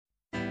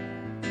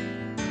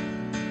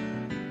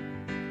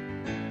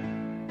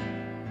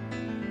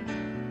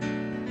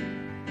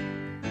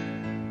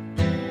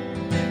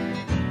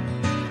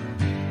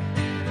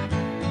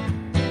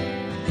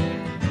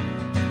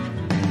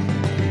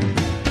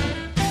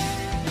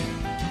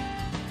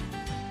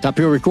Top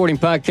Hill Recording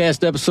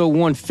Podcast, episode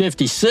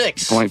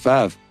 156.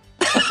 25.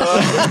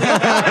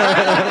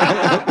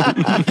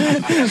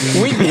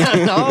 We've got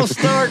an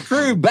all-star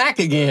crew back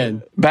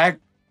again. Back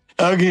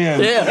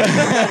again.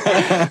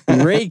 Yeah.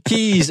 Ray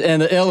Keys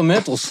and the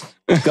Elementals.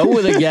 Go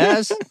with it,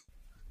 guys.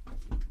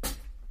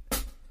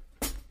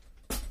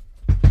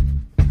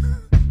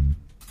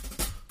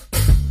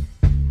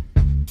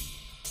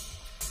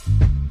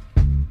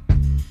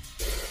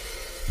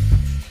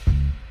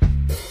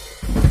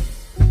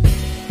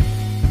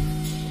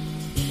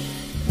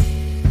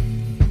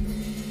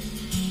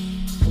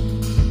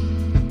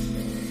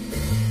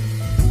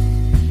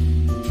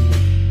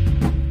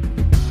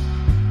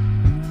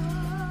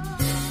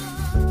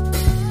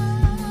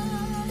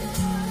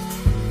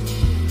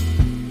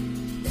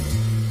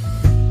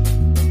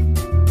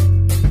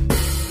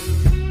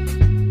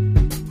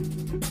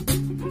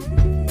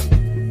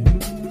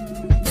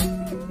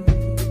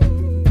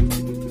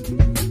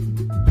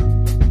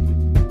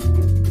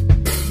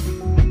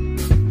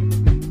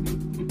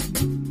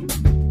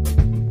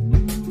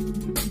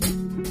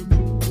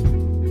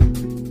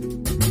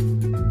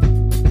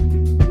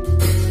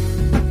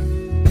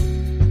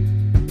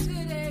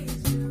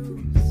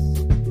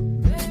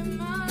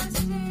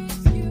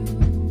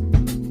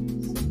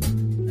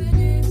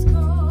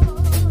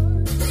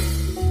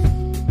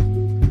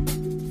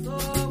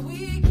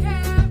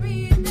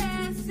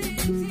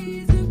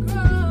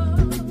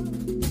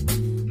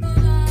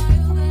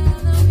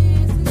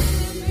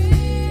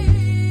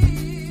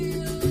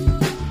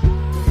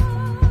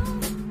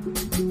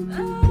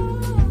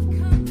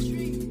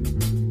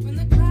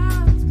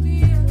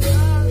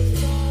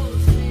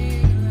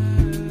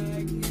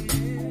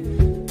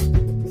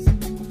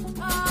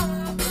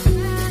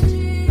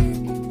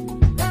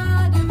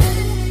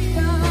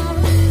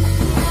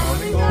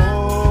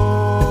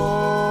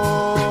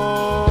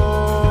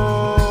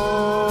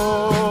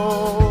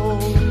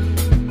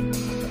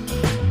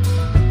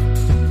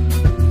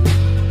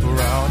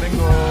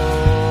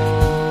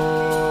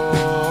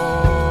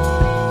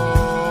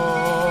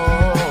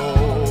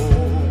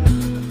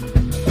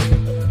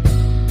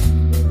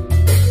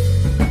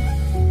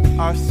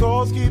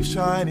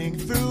 Shining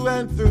through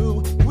and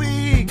through,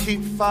 we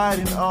keep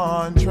fighting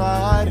on,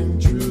 tried and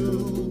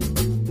true.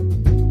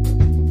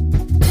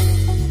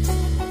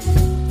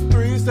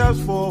 3 steps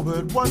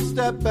forward, 1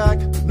 step back.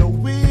 No,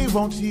 we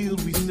won't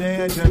yield. We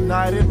stand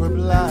united. We're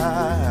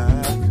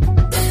black.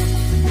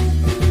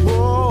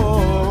 Whoa.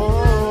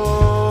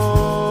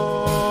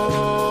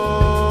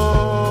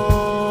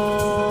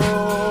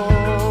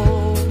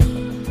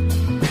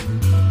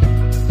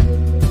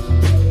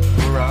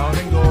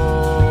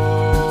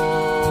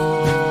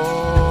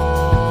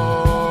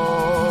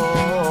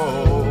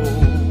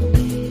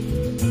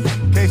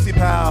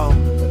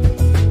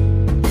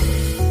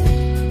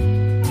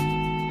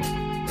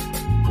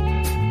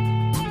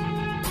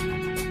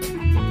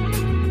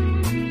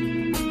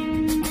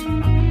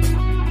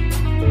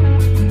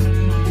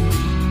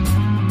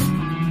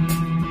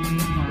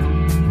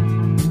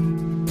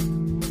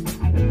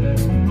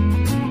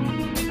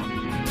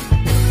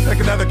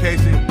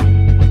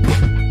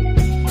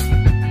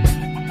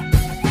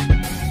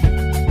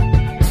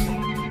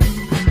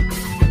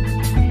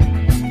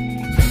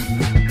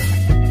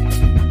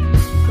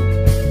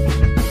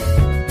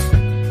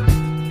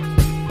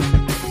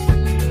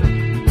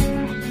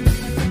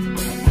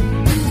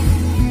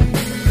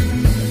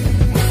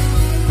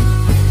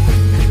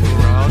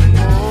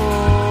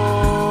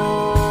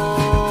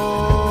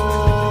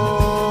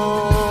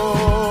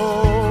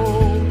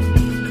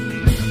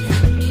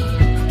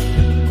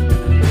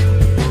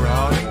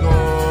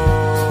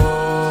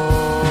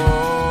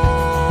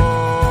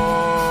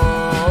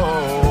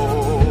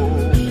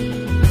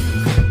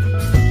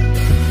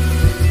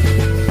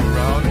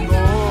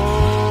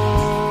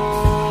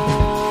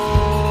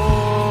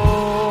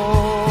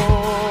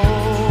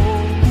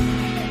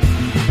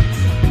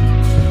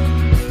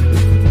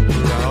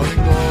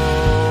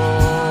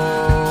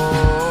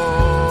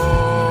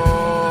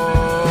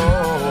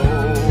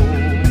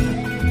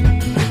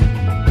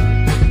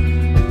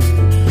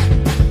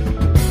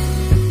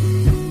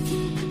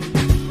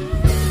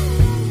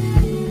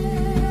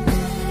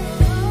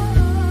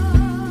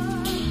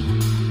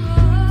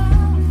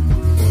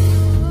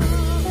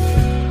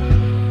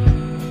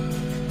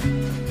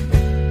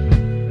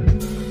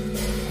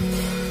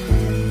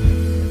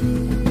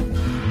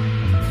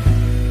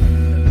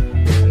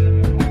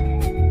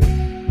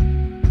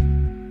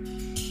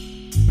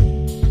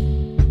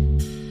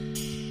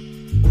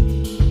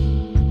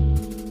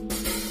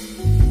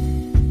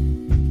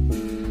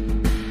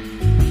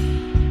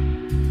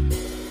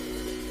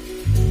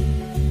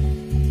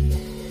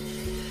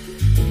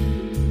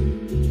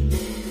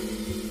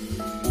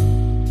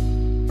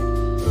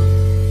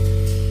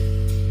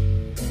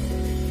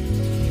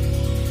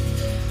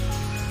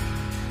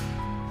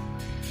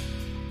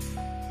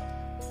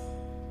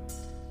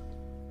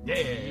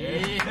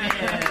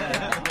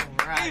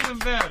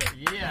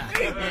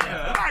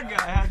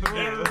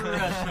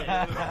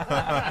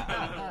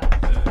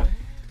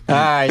 All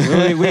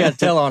right, we got to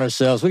tell on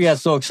ourselves. We got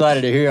so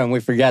excited to hear them, we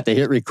forgot to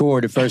hit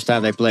record the first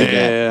time they played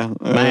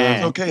that. Man.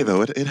 It's okay,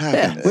 though. It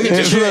happened. Yeah, we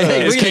get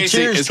to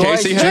cheers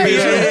twice. Casey happy?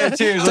 Yeah,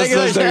 Cheers.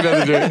 Let's take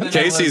another drink.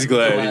 Casey's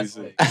glad. He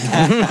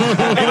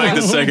liked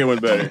the second one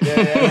better.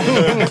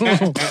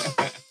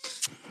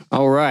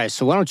 All right,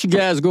 so why don't you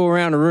guys go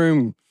around the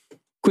room,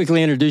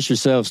 quickly introduce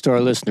yourselves to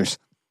our listeners.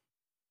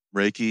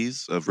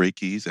 Reikis of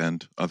Reikis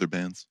and other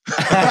bands.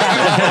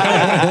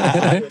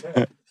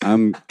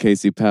 I'm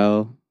Casey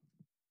Powell.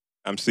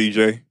 I'm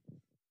CJ.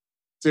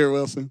 Sarah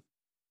Wilson.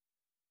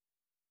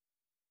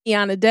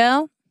 Iana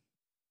Dell.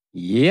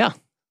 Yeah.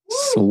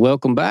 So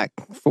welcome back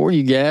for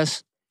you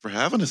guys. For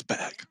having us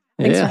back.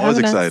 Thanks for I was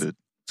having us. excited.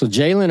 So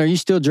Jalen, are you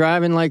still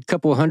driving like a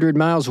couple 100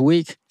 miles a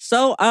week?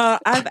 So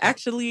I've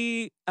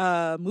actually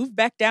moved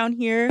back down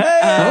here. Okay.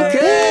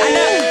 I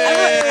know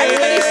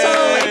everybody's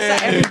so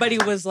excited. Everybody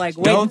was like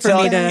waiting Don't for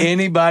tell me to.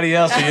 anybody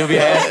else, or you'll be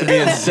asked to be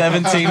in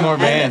 17 more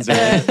bands.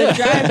 The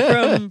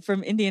drive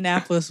from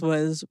Indianapolis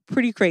was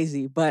pretty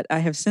crazy, but I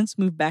have since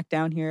moved back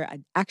down here.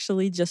 I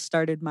actually just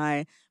started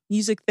my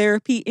music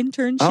therapy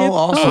internship. Oh,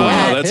 awesome. Oh,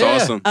 Yeah. that's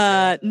awesome.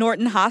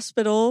 Norton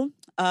Hospital.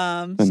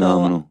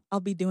 Phenomenal. So I'll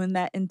be doing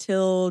that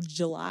until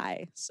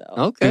July. So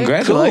Okay.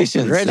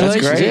 Congratulations. Cool.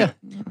 Congratulations. That's great. Yeah.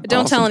 But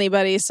don't tell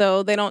anybody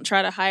so they don't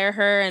try to hire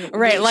her. And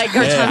right, like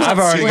our Yeah, times I've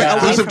already were got-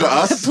 away Exclusive from to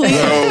us. Please,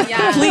 So-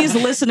 Yeah. please,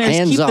 listeners,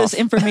 Hands keep off. this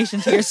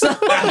information to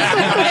yourself.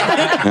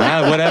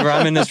 Whatever.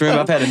 I'm in this room.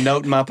 I've had a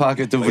note in my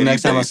pocket the Lady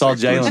next time I bass saw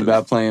exclusive. Jalen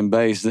about playing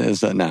bass.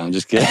 No, I'm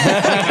just kidding.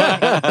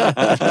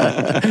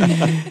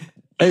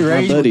 Hey,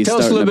 Ray, My buddy's tell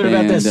us a little bit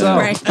starting about a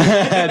that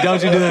band, song.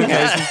 Don't you do it,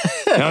 Casey.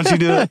 Don't you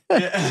do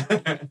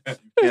it.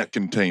 Can't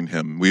contain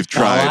him. We've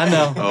tried. I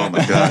know. Oh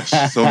my gosh,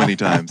 so many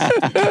times.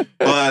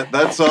 But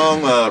that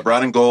song,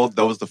 Brown and Gold,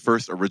 that was the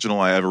first original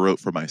I ever wrote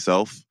for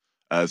myself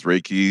as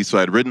Reiki. So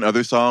I'd written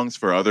other songs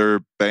for other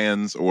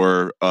bands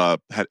or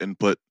had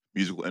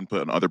musical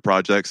input on other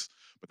projects.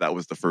 But that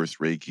was the first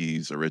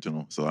Reiki's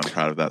original. So I'm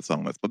proud of that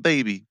song. That's my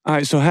baby. All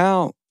right. So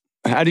how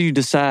do you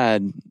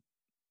decide?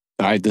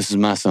 All right, this is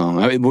my song.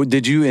 I mean,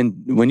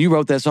 when you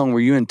wrote that song, were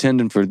you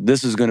intending for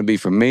this is going to be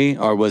for me,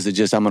 or was it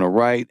just I'm going to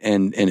write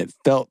and it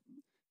felt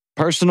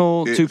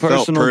personal, It too felt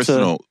personal?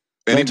 personal.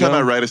 let Anytime go?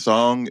 I write a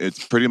song,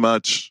 it's pretty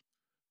much.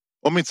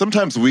 I mean,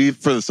 sometimes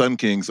for the Sun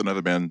Kings,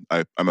 another band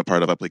I'm a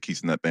part of, I play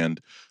keys in that band.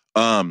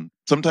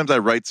 Sometimes I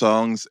write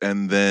songs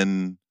and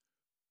then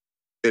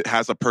it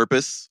has a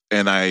purpose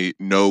and I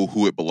know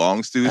who it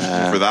belongs to.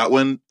 For that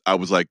one, I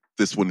was like,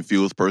 this one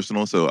feels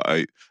personal. So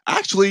I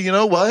actually, you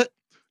know what?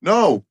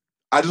 No,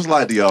 I just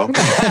lied to y'all.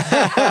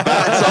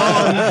 That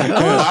song,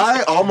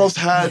 I almost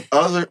had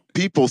other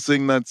people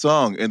sing that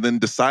song and then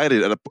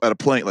decided at a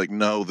point, like,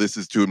 no, this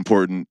is too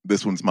important.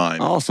 This one's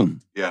mine.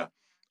 Awesome. Yeah.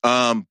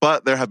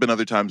 But there have been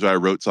other times where I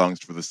wrote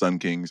songs for the Sun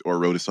Kings or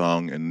wrote a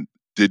song and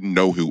didn't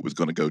know who it was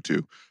going to go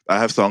to. I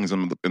have songs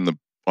on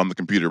the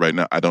computer right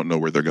now. I don't know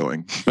where they're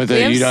going. But We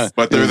have you don't.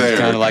 But they're there.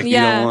 Kind of like you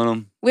Yeah. don't want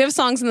them. We have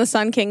songs in the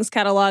Sun Kings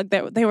catalog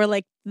that they were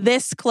like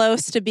this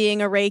close to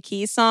being a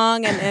Reiki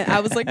song. And I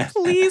was like,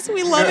 please,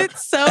 we love it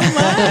so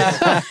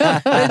much.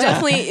 But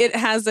it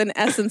has an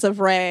essence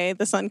of Ray.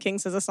 The Sun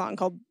Kings has a song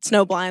called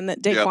Snowblind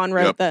that Daquan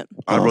wrote that.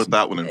 I wrote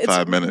that one in It's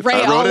 5 minutes. Ray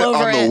I wrote it all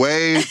over on the it.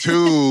 way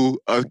to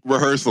a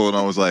rehearsal and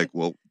I was like,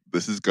 well,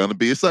 this is going to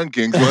be a Sun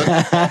Kings one.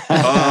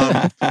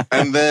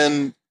 And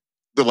then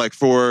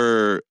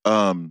for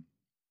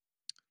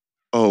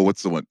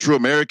what's the one? True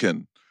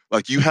American.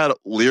 Like you had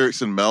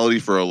lyrics and melody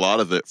for a lot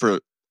of it.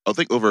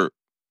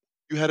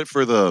 You had it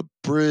for the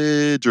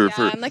bridge or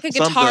for and like a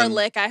guitar something,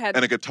 lick I had.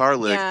 and a guitar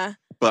lick. Yeah.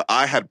 But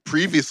I had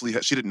previously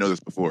she didn't know this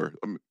before.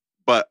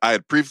 But I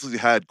had previously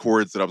had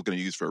chords that I was going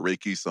to use for a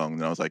Reiki song,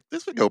 and I was like,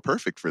 "This would go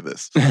perfect for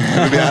this."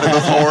 And we added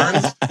those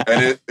horns,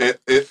 and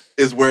it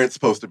is where it's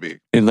supposed to be.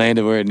 It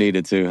landed where it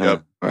needed to. Huh?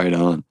 Yep. Right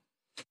on.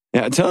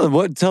 Yeah. Tell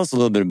us a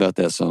little bit about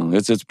that song.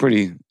 It's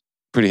pretty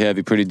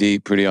heavy, pretty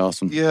deep, pretty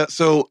awesome. Yeah.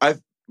 So I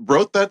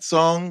wrote that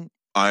song.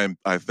 I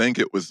think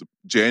it was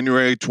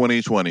January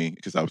 2020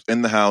 because I was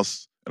in the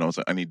house and I was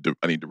like, I need to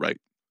write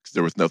because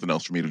there was nothing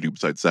else for me to do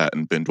besides that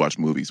and binge watch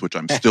movies, which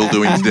I'm still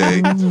doing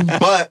today.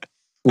 But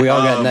We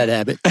all got in that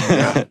habit.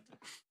 yeah.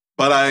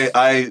 But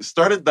I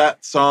started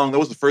that song. That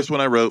was the first one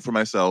I wrote for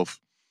myself.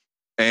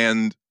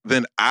 And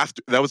then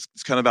after, that was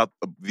kind of about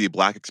the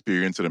Black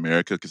experience in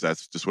America because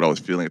that's just what I was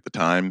feeling at the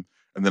time.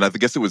 And then I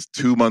guess it was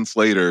 2 months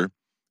later,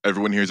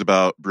 everyone hears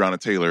about Breonna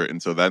Taylor.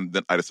 And so then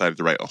I decided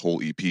to write a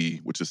whole EP,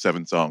 which is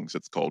 7 songs.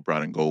 It's called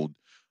Brown and Gold.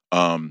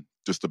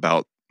 Just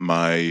about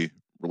my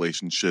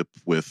relationship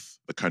with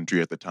the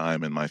country at the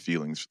time and my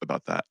feelings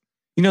about that.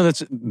 You know,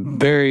 that's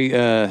very,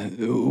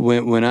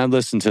 when I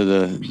listened to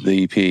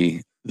the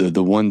EP,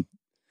 the one,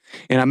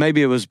 and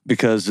maybe it was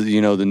because,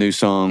 the new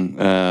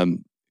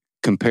song,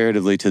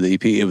 comparatively to the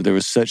EP, there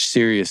was such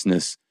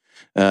seriousness,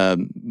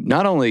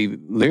 not only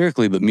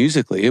lyrically, but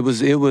musically.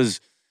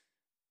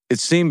 It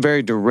seemed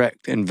very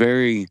direct and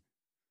very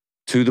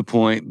to the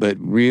point, but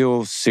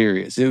real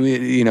serious.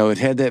 It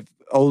had that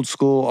old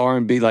school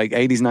R&B, like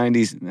 80s,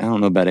 90s, I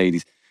don't know about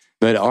 80s,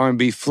 but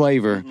R&B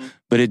flavor,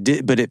 but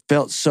it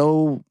felt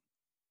so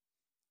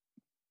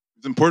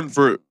It's important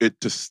for it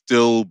to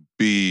still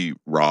be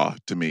raw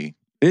to me.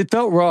 It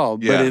felt raw,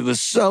 but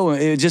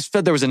it just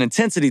felt there was an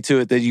intensity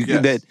to it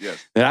that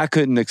that I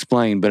couldn't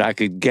explain, but I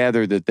could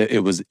gather that it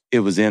was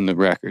in the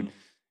record.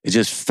 It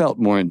just felt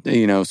more,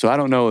 so I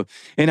don't know.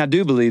 And I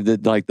do believe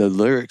that like the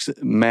lyrics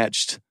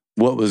matched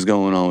what was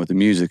going on with the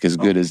music as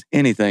good as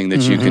anything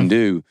that you can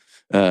do,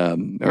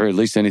 or at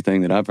least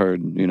anything that I've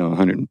heard,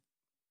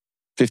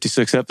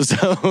 156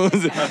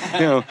 episodes,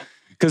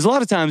 because a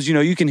lot of times,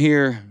 you can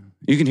hear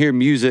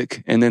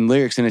music and then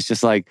lyrics and it's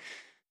just like,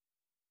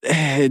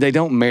 they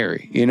don't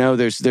marry,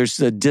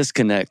 there's a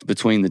disconnect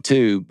between the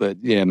two.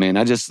 But yeah, man,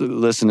 I just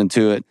listening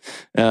to it.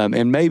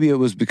 And maybe it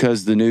was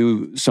because the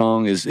new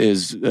song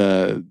is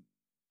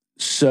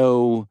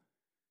so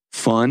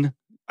fun.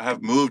 I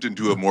have moved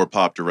into a more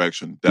pop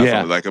direction,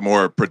 definitely, like a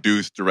more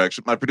produced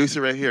direction. My producer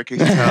right here,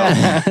 Casey Powell.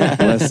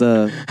 What's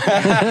up?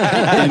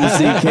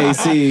 MC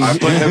KC. I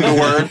put him to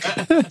work.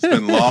 It's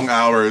been long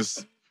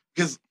hours.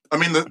 Because,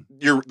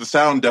 the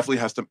sound definitely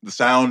has to, the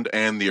sound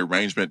and the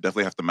arrangement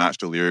definitely have to match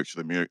the lyrics.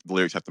 The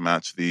lyrics have to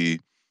match the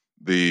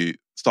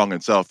song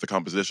itself, the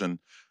composition.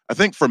 I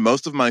think for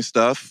most of my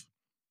stuff,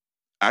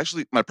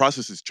 actually, my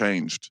process has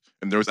changed.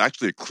 And there was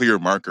actually a clear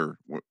marker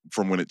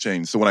from when it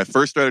changed. So when I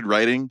first started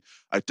writing,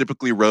 I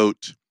typically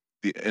wrote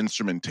the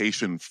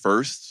instrumentation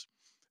first,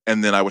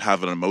 and then I would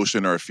have an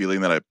emotion or a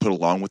feeling that I put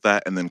along with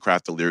that, and then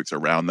craft the lyrics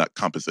around that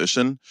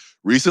composition.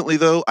 Recently,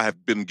 though, I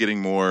have been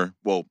getting more,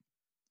 one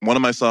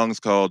of my songs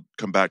called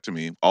Come Back to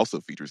Me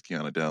also features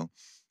Kiana Dell.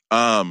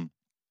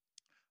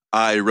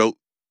 I wrote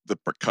the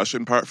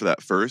percussion part for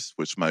that verse,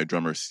 which my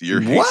drummer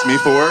Sear hates me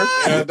for.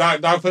 Yeah,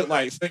 Doc put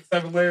like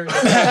 6-7 lyrics. You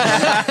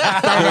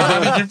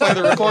play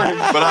the recording.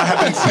 But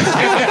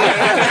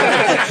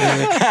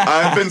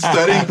I've been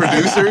studying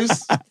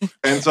producers,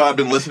 and so I've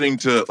been listening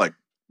to, like,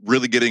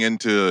 really getting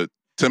into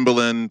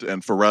Timbaland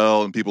and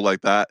Pharrell and people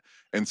like that.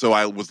 And so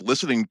I was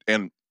listening,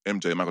 and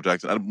MJ, Michael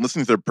Jackson, I'm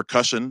listening to their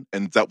percussion,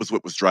 and that was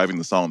what was driving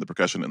the song, the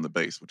percussion and the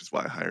bass, which is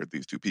why I hired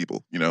these two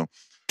people, because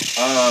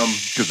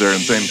they're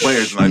insane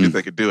players, and I knew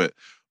they could do it.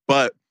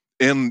 But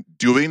in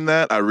doing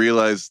that, I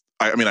realized,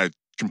 I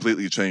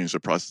completely changed the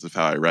process of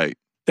how I write.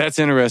 That's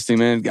interesting,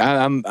 man.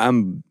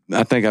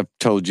 I think I've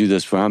told you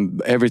this before.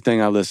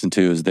 Everything I listen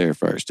to is there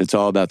first. It's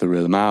all about the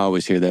rhythm. I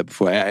always hear that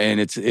before,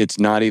 and it's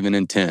not even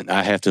intent.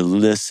 I have to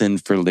listen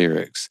for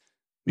lyrics.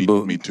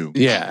 Me too.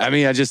 Yeah,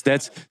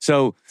 that's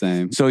so.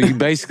 Same. So you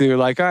basically are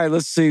like, all right,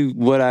 let's see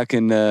what I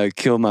can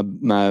kill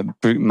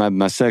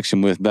my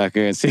section with back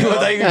here and see what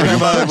they can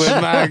come up with.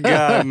 My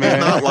God, man,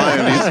 he's not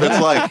lying. It's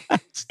like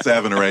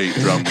 7 or 8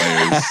 drum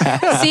layers.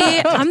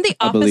 See, I'm the opposite.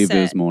 I believe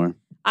there's more.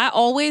 I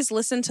always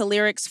listen to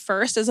lyrics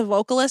first as a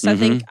vocalist. I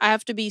think I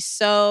have to be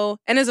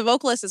and as a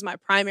vocalist is my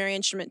primary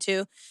instrument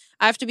too.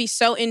 I have to be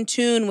so in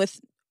tune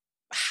with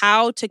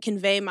how to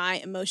convey my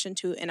emotion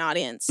to an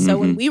audience. So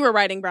when we were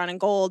writing Brown and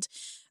Gold,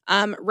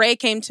 Ray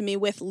came to me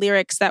with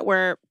lyrics that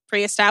were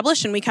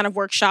pre-established, and we kind of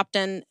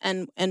workshopped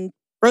and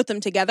wrote them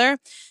together.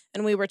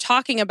 And we were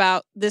talking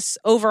about this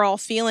overall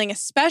feeling,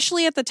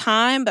 especially at the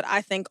time, but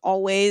I think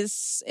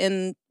always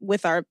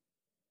with our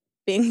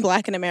being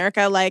Black in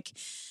America, like,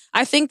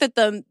 I think that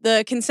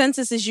the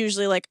consensus is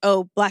usually like,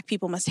 oh, Black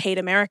people must hate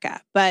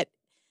America. But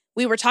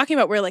we were talking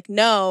about, we're like,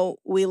 no,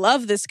 we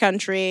love this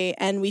country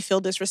and we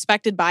feel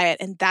disrespected by it.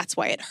 And that's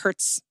why it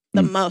hurts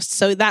the most.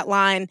 So that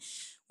line,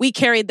 we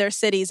carried their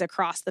cities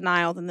across the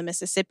Nile and the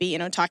Mississippi,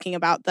 talking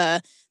about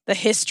the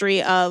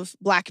history of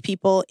Black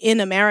people in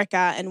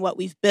America and what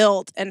we've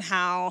built, and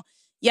how,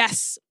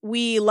 yes,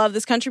 we love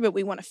this country, but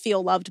we want to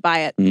feel loved by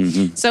it.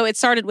 So it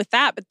started with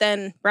that. But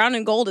then Brown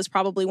and Gold is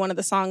probably one of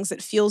the songs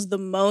that feels the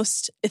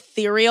most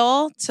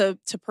ethereal to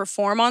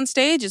perform on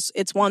stage.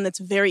 It's one that's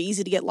very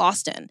easy to get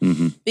lost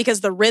in because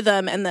the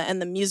rhythm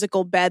and the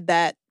musical bed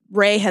that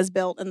Ray has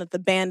built and that the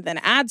band then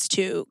adds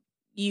to,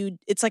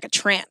 it's like a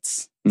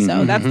trance.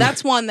 So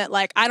that's one that,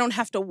 like, I don't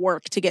have to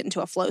work to get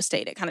into a flow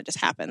state. It kind of just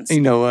happens.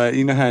 You know what?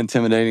 You know how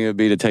intimidating it would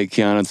be to take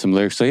Kiana and some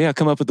lyrics. So yeah,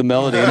 come up with the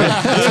melody. And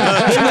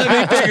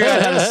let me figure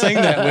out how to sing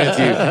that with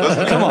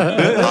you. Come on.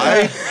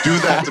 I do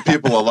that to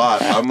people a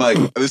lot. I'm like,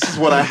 this is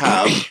what I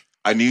have.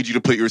 I need you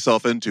to put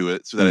yourself into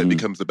it so that it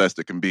becomes the best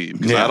it can be.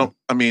 Because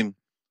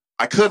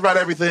I could write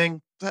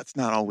everything. That's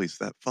not always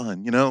that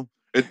fun,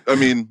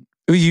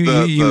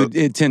 You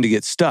tend to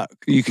get stuck.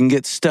 You can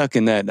get stuck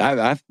in that.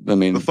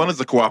 The fun is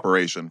the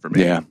cooperation for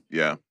me.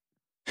 Yeah.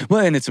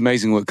 Well, and it's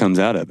amazing what comes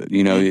out of it.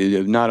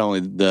 Not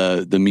only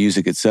the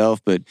music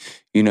itself, but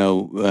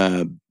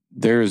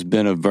there has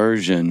been a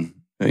version.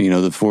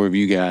 The 4 of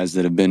you guys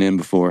that have been in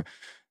before.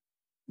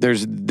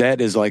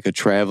 That is like a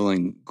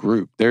traveling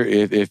group. There,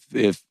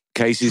 if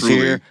Casey's Truly.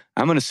 here,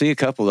 I'm going to see a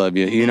couple of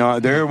you.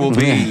 There will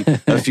be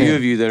a few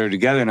of you that are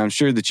together, and I'm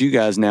sure that you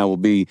guys now will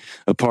be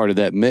a part of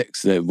that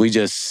mix that we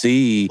just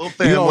see.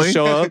 You all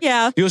show up.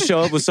 Yeah. You'll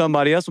show up with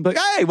somebody else and be like,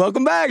 hey,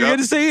 welcome back. Good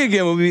to see you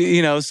again. We'll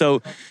be, so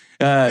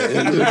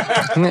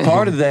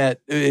part of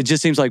that, it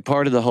just seems like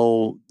part of the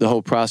whole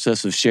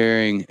process of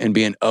sharing and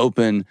being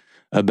open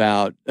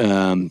about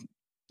the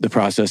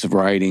process of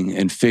writing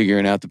and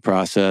figuring out the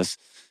process.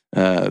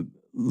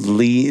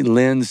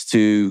 lends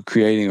to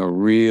creating a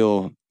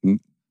real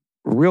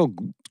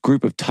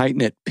group of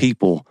tight-knit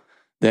people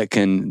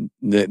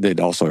that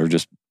also are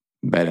just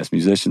badass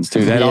musicians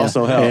too. That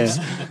also helps.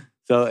 Yeah.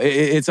 So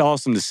it's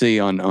awesome to see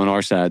on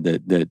our side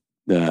that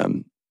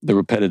the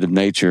repetitive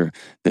nature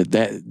that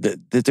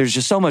there's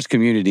just so much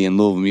community in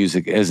Louisville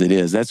music as it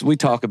is. We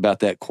talk about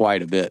that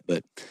quite a bit,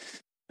 but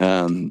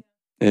it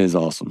is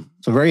awesome.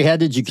 So, Ray, how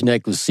did you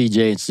connect with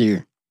CJ and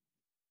Sear?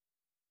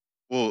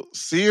 Well,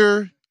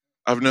 Sear,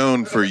 I've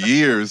known for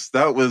years.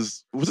 That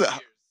was it?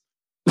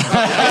 See,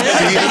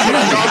 that's what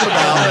I'm talking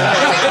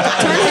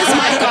about. Turn his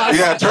mic off.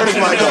 Yeah, turn his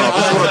mic off.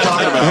 That's what I'm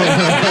talking about.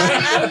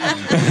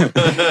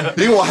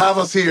 He will have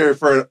us here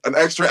for an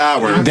extra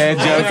hour. Dad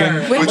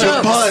joking. With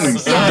just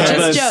puns. Yeah,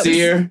 just jokes.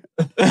 Sear.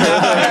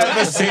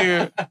 The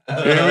Sear.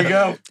 Here we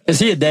go. Is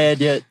he a dad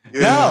yet?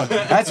 Yeah. No,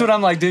 that's what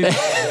I'm like, dude.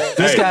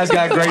 This guy's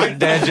got great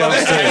dad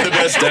jokes too. I have the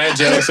best dad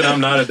jokes, and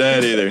I'm not a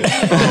dad either.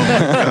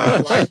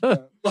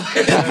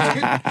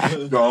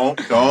 Don't.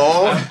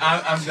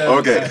 I'm done.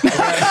 Okay.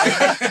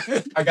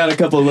 I got a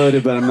couple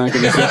loaded, but I'm not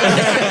going to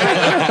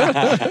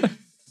say.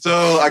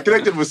 So I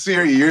connected with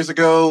Sear years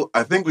ago.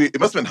 I think it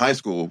must have been high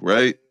school,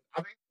 right?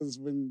 I think it was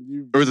when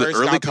you Or was it first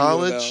early got to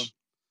college?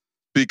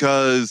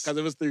 Because it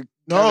was through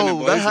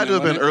no, that had to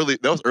have been early.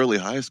 That was early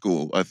high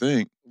school, I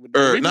think.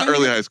 Or not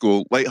early high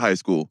school, late high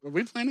school. Were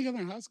we playing together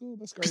in high school?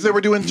 That's crazy. Because they were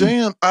doing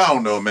jam. I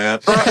don't know, man.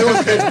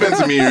 It's been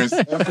some years. We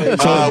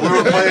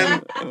were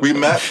playing. We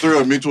met through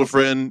a mutual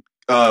friend.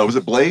 Was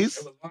it Blaze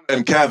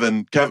and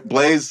Kevin?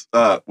 Blaze.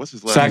 What's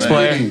his last Sax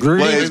name? player.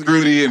 Blaze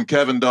Grudy and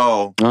Kevin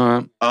Dahl.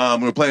 All right.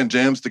 We were playing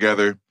jams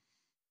together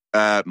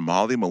at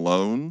Molly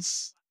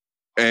Malone's,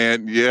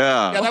 and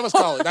Yeah, that was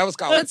college.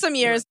 Put some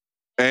years.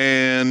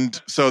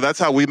 And so that's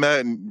how we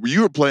met. And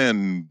you were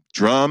playing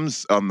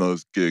drums on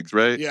those gigs,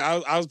 right? Yeah,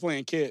 I was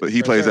playing kid. But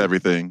he plays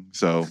everything,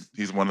 so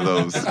he's one of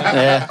those.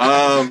 Yeah.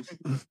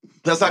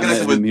 That's how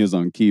connected with. He was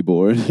on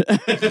keyboard.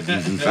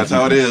 That's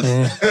how it is.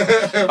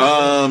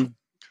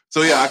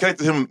 So yeah, I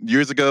connected him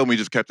years ago, and we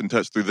just kept in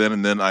touch through then.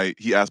 And then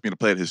he asked me to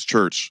play at his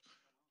church,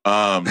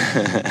 and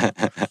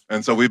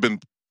so we've been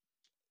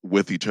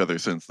with each other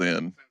since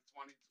then.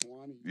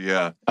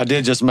 Yeah, I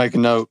did just make a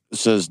note. It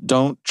says,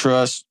 "Don't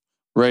trust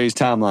Ray's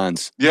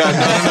timelines." yeah. No.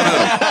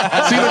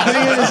 See, the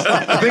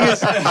thing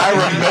is, I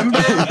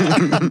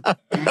remember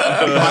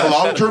my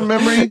long-term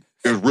memory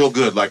is real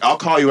good. Like, I'll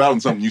call you out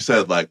on something you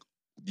said like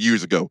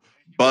years ago,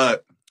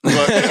 but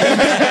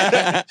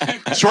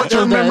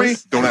short-term memory,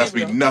 don't ask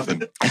me nothing.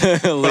 But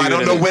I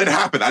don't know when it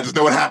happened. I just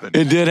know it happened.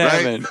 It did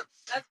happen.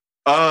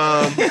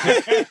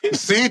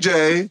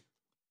 CJ,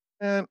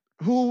 and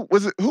who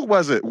was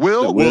it?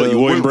 Will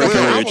William I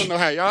Breckenridge. don't know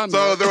how y'all know.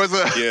 So there was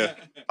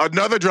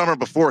another drummer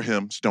before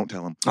him. Just don't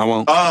tell him. I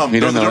won't.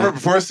 There was a drummer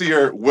before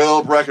Sear,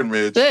 Will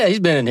Breckenridge. Yeah, he's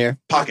been in here.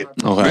 Pocket.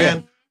 Okay.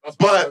 Man.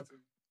 But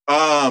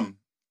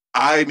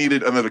I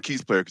needed another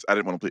keys player because I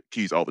didn't want to play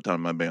keys all the time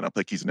in my band. I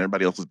play keys in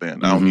everybody else's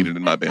band. I don't need it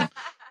in my band.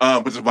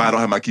 Which is why I don't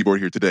have my keyboard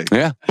here today.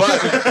 Yeah.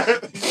 But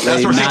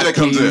that's where CJ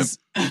comes in.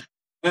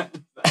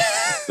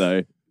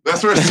 Sorry.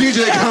 That's where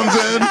CJ comes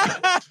in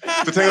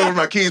to take over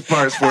my keys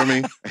parts for me.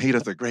 And he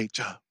does a great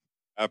job.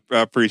 I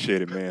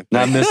appreciate it, man.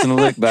 Not missing a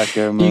lick back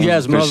there, man. You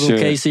guys For muzzle sure.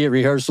 Casey at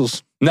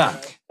rehearsals? No.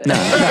 They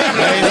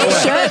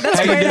should. That's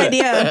a great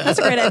idea. That's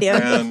a great idea.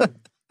 And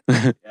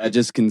I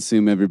just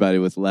consume everybody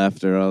with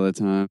laughter all the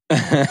time.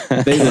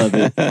 They love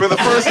it. for the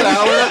first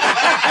hour,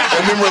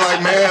 and then we're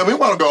like, man, we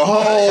want to go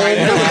home.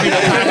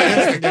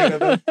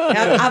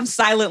 I'm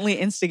silently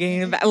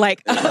instigating,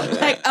 like,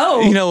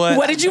 oh, You know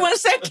what did you want to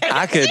say?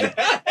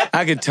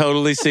 I could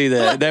totally see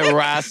that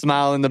wry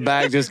smile in the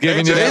back, just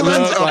giving you that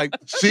look. Like,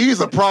 she's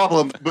a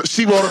problem, but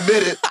she won't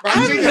admit it.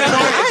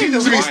 She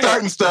be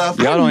starting stuff.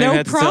 y'all don't No even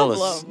have to tell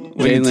us. problem.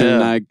 We can Jalen and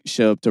tell. I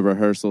show up to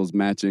rehearsals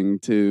matching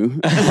too.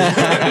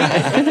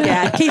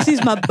 Yeah,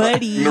 Casey's my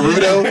buddy.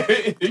 Naruto.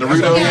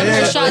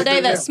 Yeah,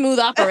 Sade, that smooth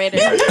operator.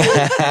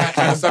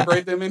 Trying to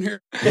separate them in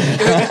here.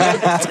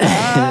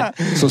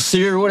 So,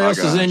 Sear, what My else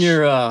is in gosh.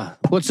 your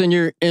what's in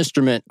your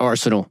instrument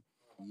arsenal?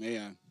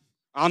 Man,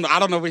 I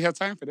don't know if we have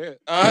time for that.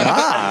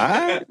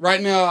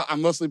 Right now,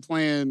 I'm mostly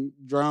playing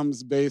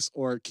drums, bass,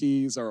 or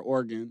keys or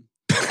organ.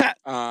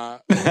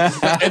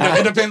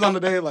 It depends on the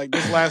day. Like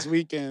this last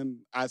weekend,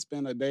 I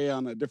spent a day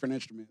on a different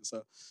instrument.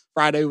 So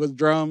Friday was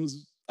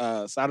drums,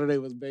 Saturday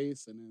was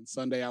bass, and then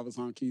Sunday I was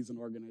on keys and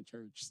organ at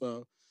church.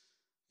 So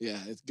yeah,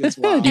 it gets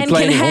wild. You And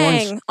play can any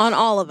hang horns? on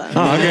all of them.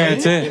 Oh, I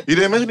guarantee it. You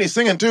didn't mention he's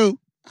singing too.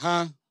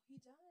 Huh?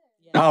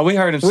 Oh, we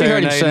heard him We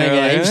heard him serenading sing.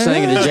 Yeah, he was earlier.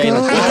 singing to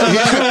Jalen.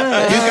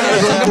 He's got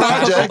his own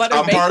project.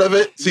 I'm part of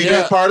it. CJ's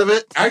Yeah. part of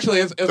it. Actually,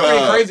 it's pretty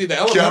crazy. The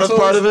Kiana's elementals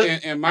part of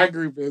it. and my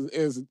group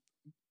is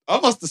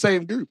almost the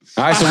same group.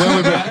 All right, so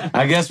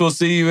I guess we'll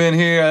see you in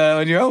here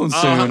on your own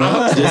soon.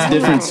 Huh? Just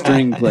different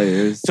string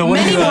players. So when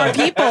Many you,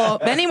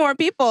 more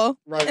people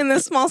Right. in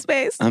this small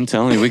space. I'm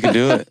telling you, we can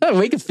do it.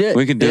 We can fit.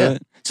 We can do Yeah.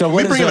 it. So We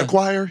what is bring in a it?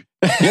 choir.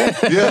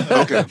 Yeah.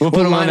 Okay. We'll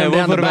put them on there. line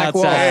We'll them put them down the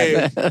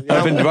outside. back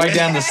Up and right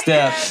down the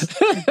steps.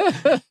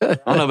 I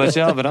don't know about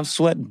y'all, but I'm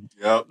sweating.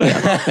 Yep.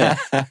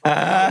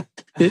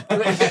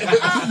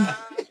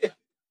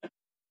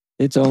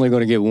 It's only going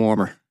to get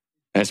warmer.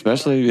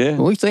 Especially, yeah.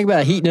 What do you think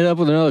about heating it up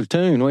with another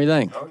tune? What do you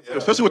think?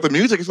 Especially with the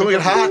music, it's going to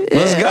get hot.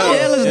 Let's go.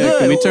 Yeah, let's do it.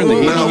 Can we turn the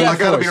heat Now, on? I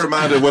got to be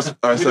reminded what's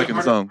our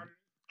second song.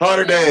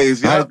 Harder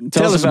Days. Yeah.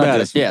 Tell us about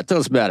it. Yeah, tell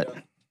us about it.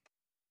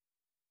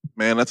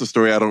 Man, that's a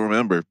story I don't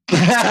remember. No,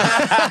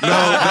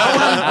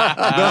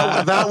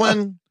 that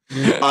one,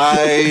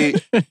 I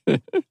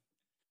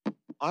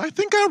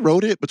think I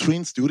wrote it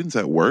between students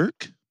at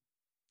work,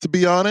 to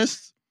be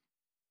honest.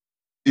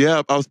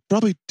 Yeah, I was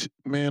probably, I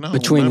don't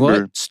Between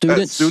remember. what?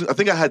 Students? I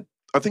think I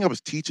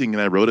was teaching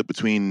and I wrote it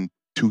between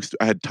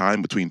I had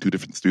time between two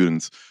different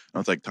students. I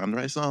was like, time to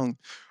write a song.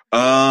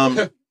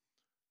 Man,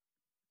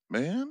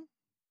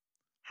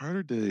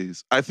 Harder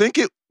Days. I think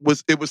it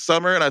was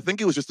summer, and I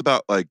think it was just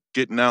about like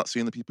getting out,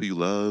 seeing the people you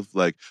love,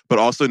 like, but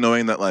also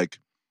knowing that like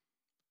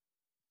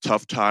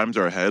tough times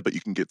are ahead, but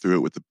you can get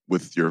through it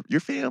with your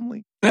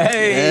family.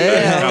 Hey,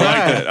 I like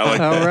that. I like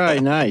that. All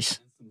right, nice.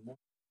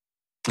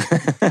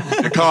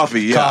 Your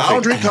coffee, yeah. I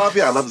don't drink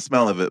coffee. I love the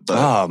smell of it, but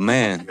Oh,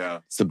 man. yeah.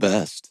 It's the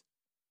best.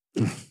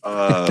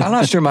 I'm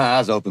not sure my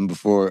eyes open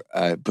before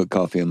I put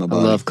coffee in my I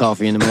body. love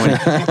coffee in the morning.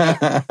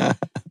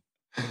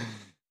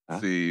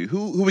 Let's see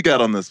who we got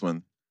on this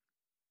one.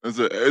 Is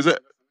it?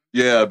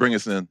 Yeah, bring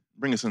us in.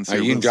 All right,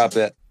 you can drop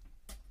that.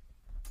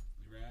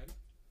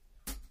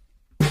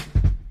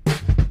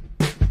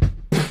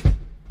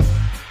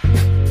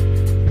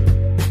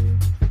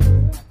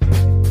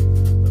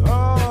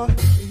 Oh,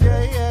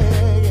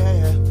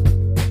 yeah.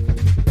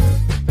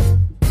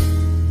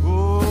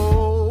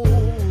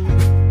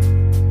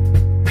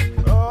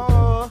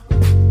 Oh,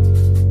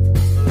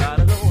 light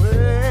of the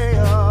way,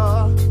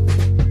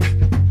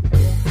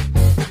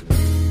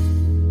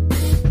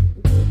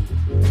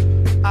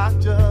 I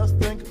just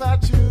think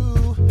about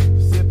you,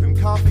 sipping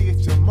coffee at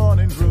your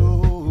morning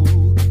brew.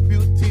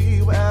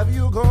 Beauty wherever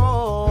you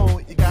go,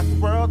 you got the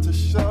world to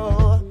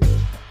show.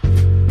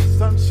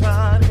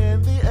 Sunshine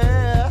in the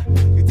air,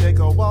 you take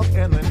a walk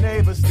and the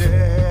neighbors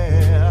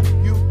stare.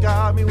 You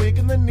got me weak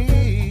in the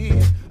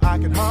knees, I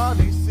can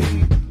hardly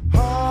see.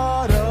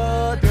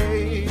 Harder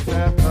days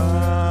have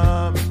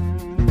come,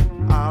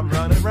 I'm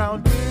running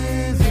around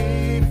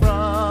dizzy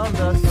from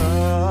the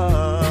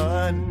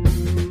sun.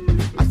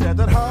 I said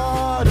that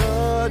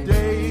harder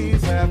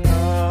days have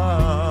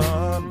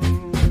come,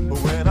 but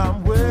when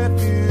I'm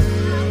with you,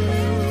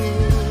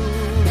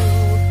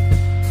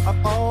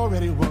 I've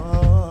already won.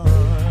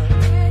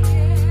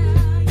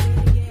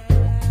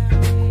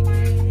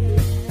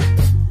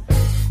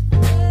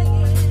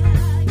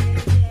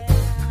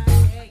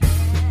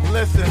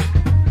 Listen,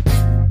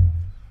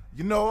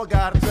 you know I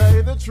gotta tell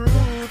you the truth.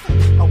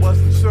 I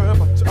wasn't sure,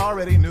 but you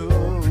already knew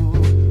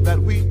that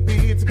we'd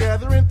be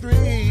together in 3.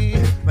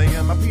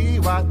 Laying my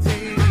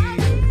PYT.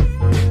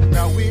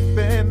 Now we've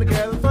been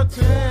together for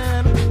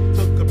 10.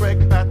 Took a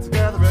break, back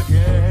together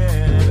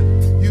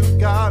again. You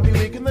got me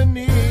weak in the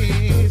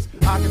knees.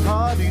 I can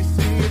hardly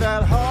see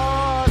that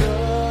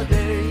harder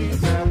days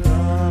have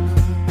come.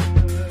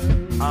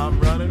 I'm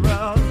running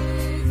round.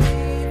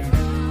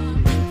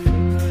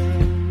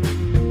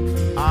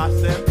 I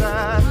said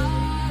that.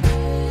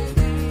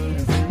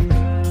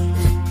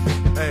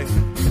 Hey,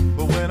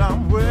 but when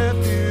I'm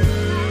with you,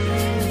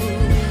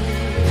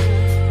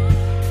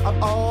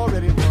 I've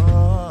already won.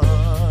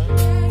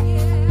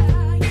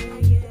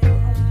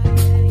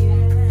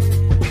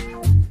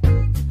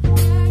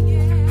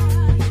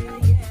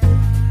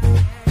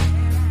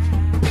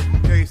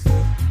 Casey.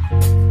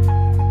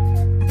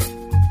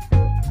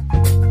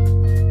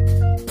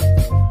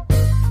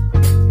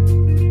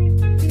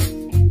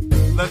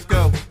 Let's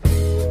go.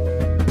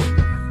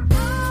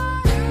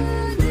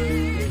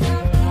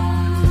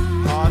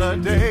 Harder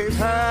days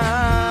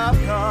have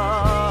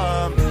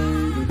come.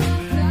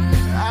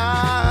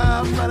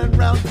 I'm running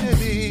round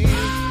dizzy.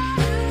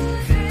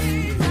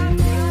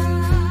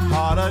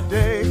 Harder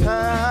days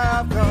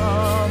have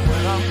come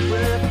when I'm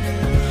with you.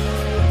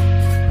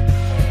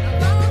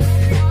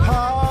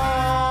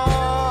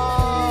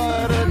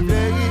 Harder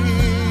days.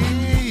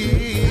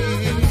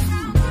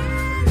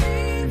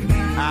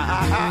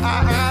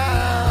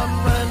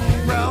 I'm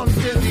running round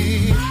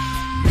dizzy.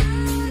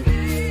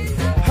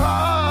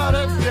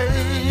 Harder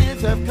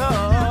days have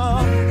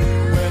come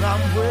when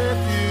I'm with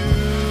you.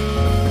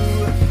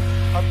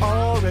 I've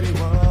already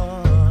won.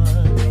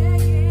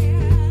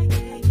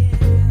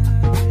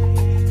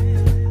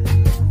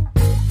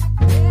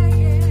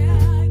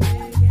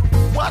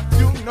 What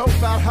you know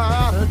about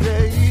harder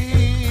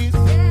days?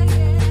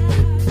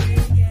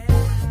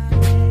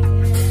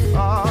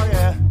 Oh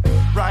yeah,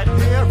 right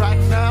here, right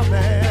now,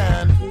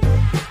 man.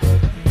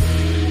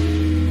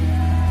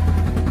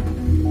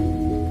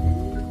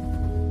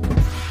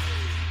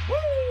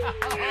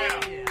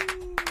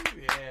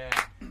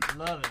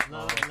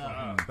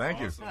 Thank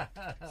you.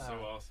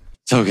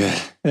 So good.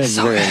 That's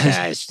very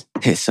nice.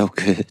 It's so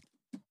good.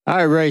 All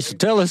right, Ray, so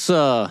tell us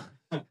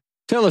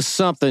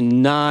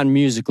something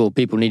non-musical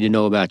people need to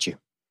know about you.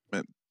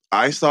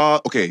 I saw,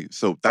 okay,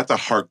 so that's a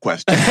hard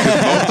question.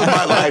 Most of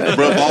my life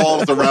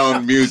revolves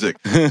around music.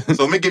 So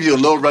let me give you a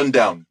little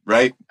rundown,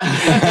 right? So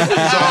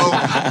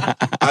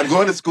I'm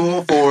going to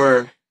school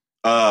for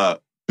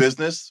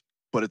business,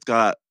 but it's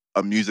got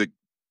a music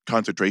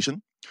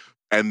concentration.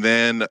 And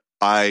then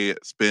I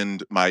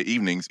spend my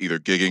evenings either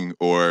gigging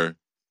or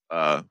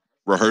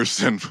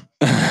rehearsing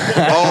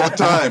all the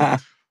time.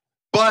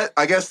 But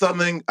I guess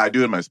something I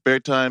do in my spare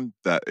time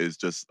that is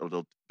just a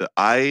little, that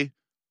I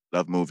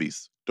love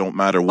movies. Don't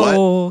matter what.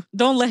 Oh,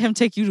 don't let him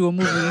take you to a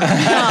movie.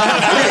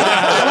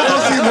 I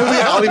don't see a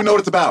movie. I don't even know what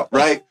it's about,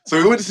 right? So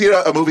we went to see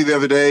a movie the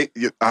other day.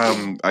 I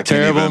can't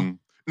Terrible. even.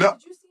 No,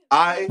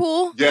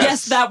 Pool?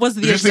 Yes, that was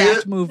Did the you see exact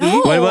it? movie.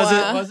 No. What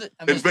was it?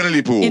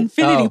 Infinity Pool.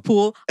 Infinity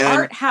Pool, And-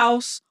 art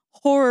house,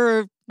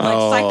 horror, like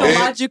Oh.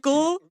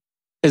 psychological.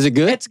 Is it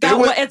good? It's got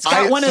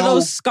one of so-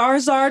 those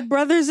Skarsgård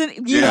brothers in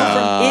you know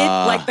Yeah. from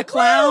It, like the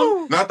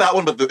clown. Not that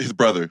one, but his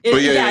brother.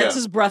 But yeah. It's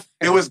his brother.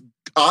 It was.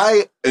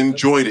 I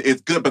enjoyed it.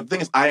 It's good, but the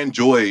thing is, I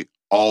enjoy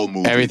all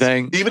movies.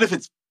 Everything. Even if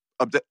it's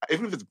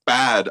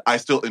bad, I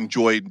still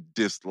enjoy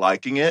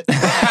disliking it.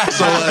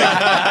 So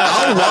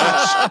I'll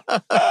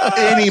watch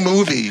any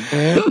movie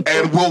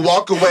and we'll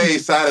walk away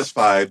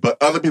satisfied. But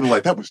other people are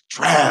like, that was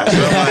trash.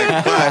 And I'm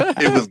like,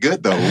 but it was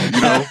good though, you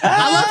know?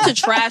 I love to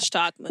trash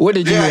talk movies. What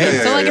did you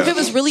hate? So, like, if it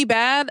was really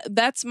bad,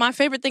 that's my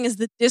favorite thing is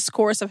the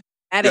discourse of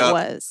how bad it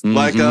was.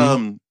 Like,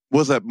 what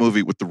was that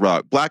movie with The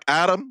Rock? Black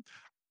Adam?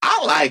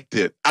 I liked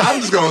it. I'm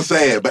just going to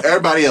say it, but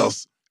everybody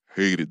else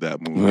hated that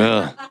movie.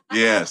 Well,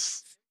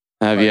 Yes.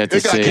 I've yet to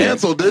It got see it.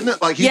 canceled, didn't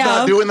it? Like, he's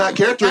not doing that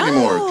character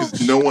anymore.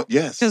 Because no one,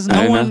 Because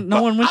I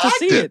no one went to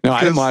see it. No, I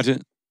didn't watch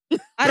it.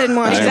 I didn't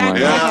watch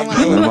Exactly. I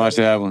didn't watch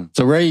that one.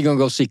 So Ray, you gonna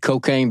go see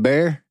Cocaine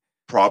Bear?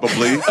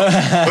 Probably.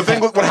 But the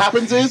thing, what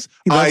happens is,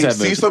 loves I that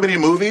see movie. so many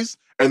movies,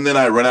 and then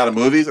I run out of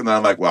movies, and then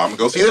I'm like, well, I'm going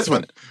to go see this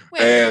one.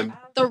 Wait, And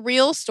the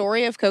real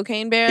story of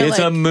Cocaine Bear? It's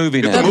like, a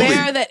movie the now.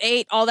 bear that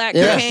ate all that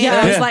Yes. cocaine Yeah.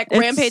 and was Yeah. like It's-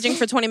 rampaging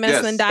for 20 minutes Yes.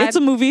 It's and then died. a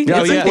movie. Oh,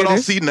 I think yeah. what I'll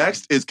see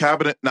next is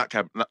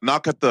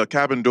Knock at the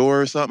Cabin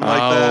Door or something like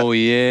that. Oh,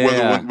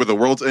 yeah. Where the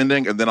world's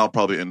ending, and then I'll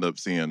probably end up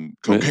seeing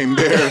Cocaine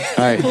Bear.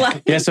 All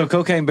right. Yeah, so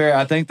Cocaine Bear,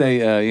 I think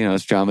they,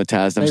 it's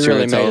dramatized. I'm They sure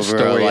really it's made a over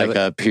story of like it.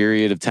 a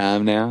period of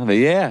time now. But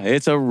yeah,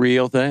 it's a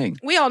real thing.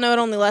 We all know it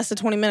only lasted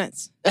 20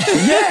 minutes.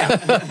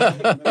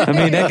 I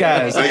mean, that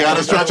guy's... They got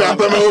to stretch out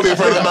the movie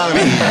for the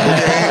money.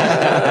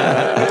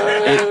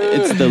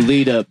 It's the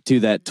lead up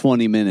to that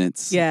 20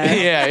 minutes. Yeah.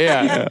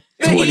 Yeah.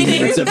 20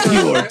 minutes of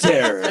pure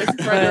terror.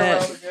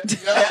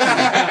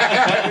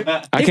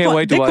 I can't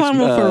wait to watch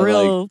Daquan for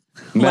real.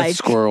 Meth like-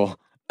 Squirrel.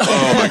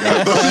 Oh my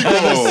God.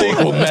 The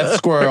sequel, Meth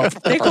Squirrel.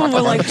 Daquan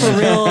will like for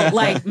real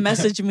like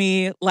message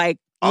me like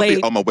I'll late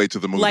be on my way to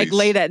the movies. like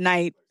late at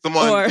night.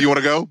 Someone, or- you want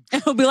to go?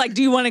 He'll be like,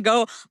 "Do you want to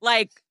go?"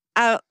 Like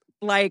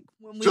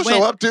when we She'll went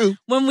show up too.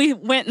 when we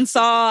went and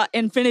saw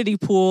Infinity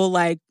Pool.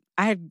 Like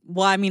I had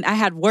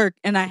work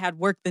and I had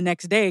work the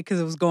next day because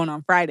it was going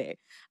on Friday.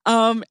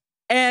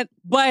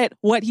 But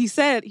what he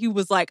said, he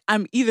was like,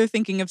 "I'm either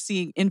thinking of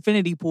seeing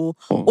Infinity Pool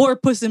or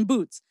Puss in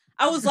Boots."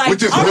 I was like,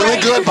 Which is "All really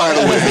right." good, by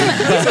the way.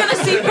 He's gonna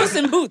see Puss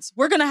in Boots.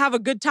 We're gonna have a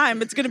good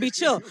time. It's gonna be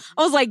chill.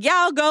 I was like, "Yeah,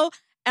 I'll go."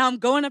 And I'm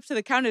going up to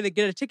the counter to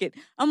get a ticket.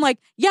 I'm like,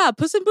 "Yeah,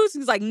 Puss in Boots."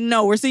 He's like,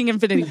 "No, we're seeing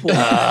Infinity Pool."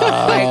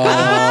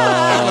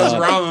 I was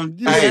wrong.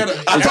 You Hey, said it.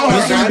 I told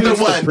her Puss in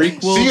Boots what the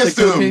prequel she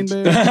to Cocaine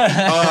assumed.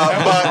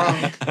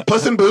 Bear? But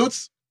Puss in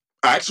Boots,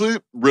 actually,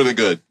 really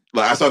good.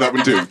 Like, I saw that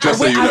one too, just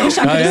so you I know. wish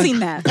I could have seen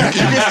that. We can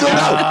still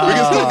go. We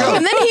can still go.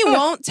 And then he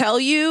won't tell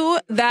you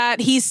that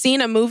he's seen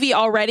a movie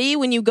already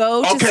when you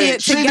go to see Okay,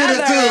 it she did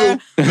together.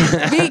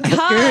 it too.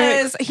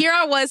 Because here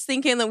I was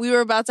thinking that we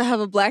were about to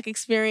have a Black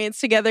experience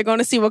together going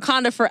to see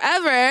Wakanda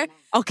Forever.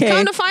 Okay.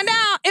 Come to find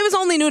out, it was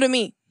only new to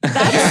me.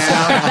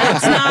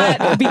 That's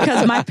not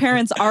because my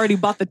parents already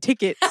bought the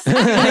tickets.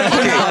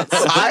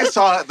 I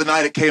saw it the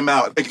night it came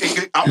out.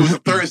 It was a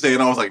Thursday,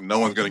 and I was like, no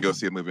one's going to go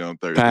see a movie on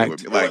Thursday Packed.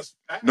 with me. Like,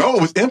 no,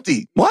 it was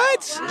empty.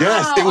 What?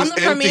 Yes, it Wow, was on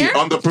the empty premiere?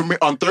 on the premiere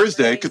on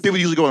Thursday because people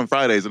usually go on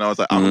Fridays, and I was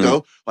like, I'm gonna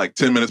go. Like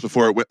 10 minutes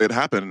before it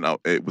happened, and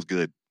it was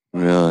good.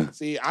 Really?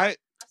 See, I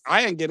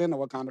didn't get into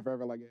Wakanda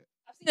Forever like that.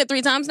 I've seen it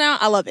 3 times now.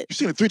 I love it. You've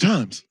seen it 3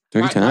 times.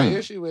 Three My times.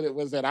 issue with it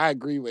was that I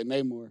agree with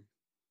Namor.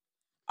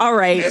 All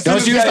right. As soon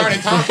as you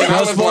started talking, I No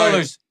was like,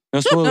 spoilers. No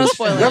spoilers. No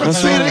spoilers. You haven't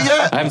seen it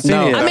yet? I haven't seen it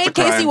I yet. That's made a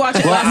crime. Casey watch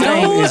it Well, last I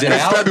night. mean, is it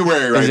It's out?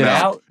 February right Is it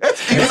now. out?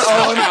 It's even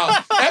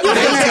on.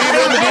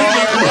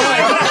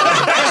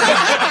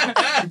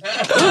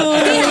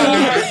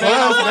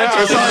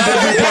 It's on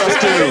Disney Plus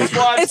too.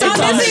 It's on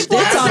Disney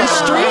Plus. It's on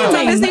streaming. It's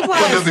on Disney It's on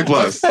Plus. Disney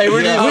Plus. Hey,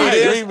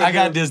 we're I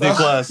got Disney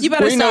Plus. You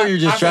better we know stop. you're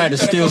just trying to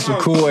steal some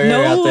cool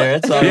air out there.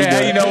 That's all.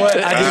 Yeah, you know what?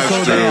 I did That's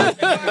cool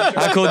down.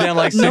 I cooled down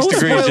like 6 No degrees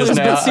spoilers, just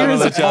now. but I'm Sirius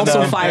gonna let is y'all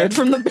also know. fired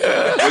from the.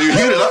 Well, you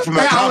heated up from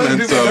that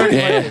comment, so.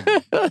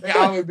 Yeah. They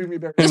always do me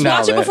there. Just No,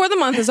 watch it that- before the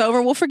month is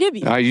over. We'll forgive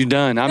you. Are you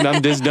done?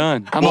 I'm just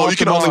done. I'm Well, off you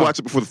can only tomorrow. watch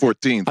it before the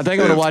 14th. I think I'm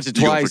gonna if watch it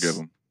you don't twice. forgive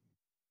him.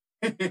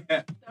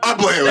 I'm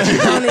playing with you.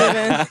 Don't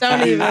even.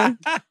 Don't even.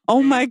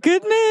 Oh my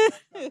goodness.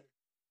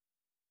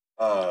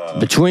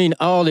 Between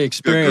all the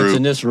experience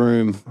in this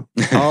room,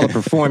 all the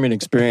performing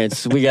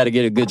experience, we got to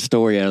get a good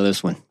story out of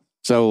this one.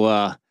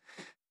 So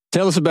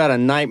tell us about a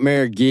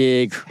nightmare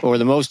gig or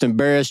the most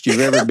embarrassed you've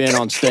ever been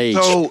on stage.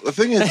 So the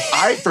thing is,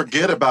 I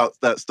forget about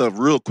that stuff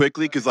real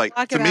quickly because, like,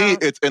 to me,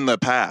 it's in the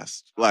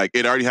past. Like,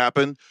 it already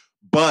happened,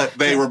 but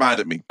they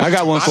reminded me. I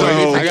got one for you.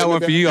 I got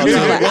one for you all too.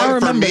 I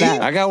remember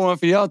that. I got one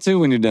for y'all too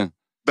when you're done.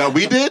 That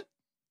we did?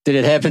 Did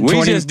it happen?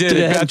 We just did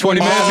it about 20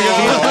 minutes ago.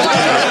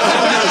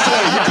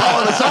 You're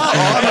calling us out.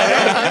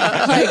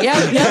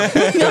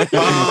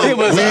 It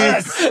was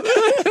us.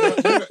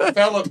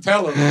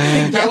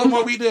 Tell him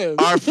what we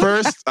did. Our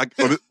first,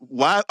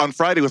 on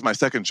Friday was my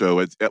second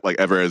show at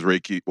ever as Ray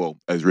Keys,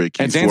 as Ray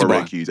Keys, for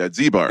Ray Keys at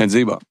Z-Bar. At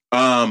Z-Bar.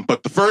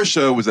 But the first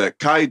show was at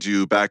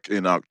Kaiju back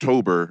in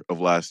October of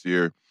last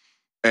year.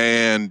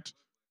 And,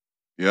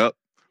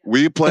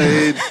 we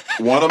played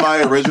one of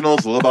my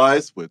originals,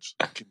 Lullabies, which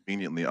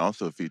conveniently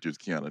also features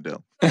Kiana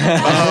Dell.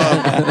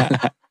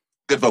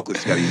 Good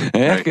vocalist, got easy.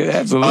 Right? Yeah,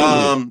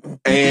 absolutely.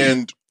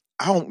 And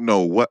I don't know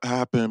what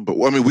happened, but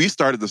we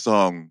started the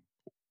song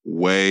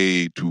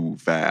way too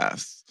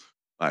fast.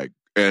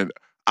 And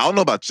I don't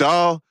know about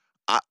y'all.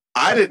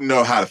 I didn't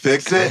know how to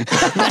fix it.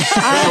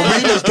 So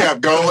we just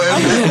kept going.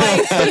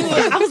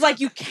 I was like,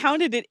 you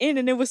counted it in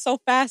and it was so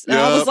fast. And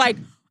I was like,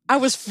 I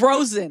was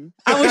frozen.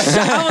 I was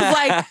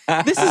like,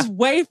 this is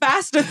way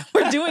faster than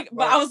we're doing.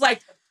 But I was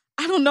like,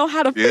 I don't know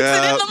how to fix it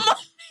in the moment.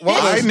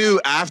 I knew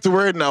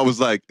afterward, and I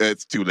was like,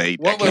 it's too late.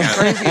 What was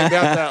crazy about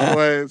that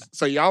was,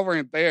 so y'all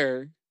weren't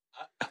there.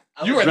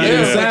 You were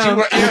there, but you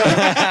were,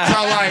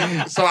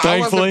 So I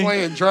wasn't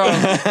playing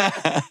drums.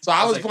 So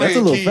I was playing That's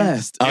a little keys.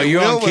 fast. Oh,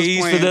 you're on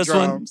keys for this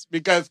one?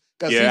 Because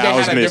CJ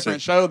had a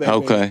different show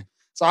that day.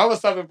 So I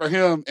was subbing for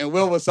him, and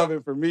Will was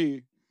subbing for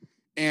me.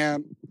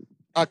 And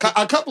a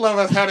couple of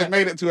us hadn't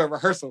made it to a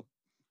rehearsal.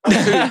 So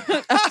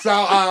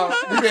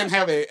we didn't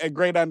have a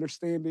great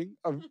understanding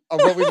of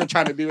what we were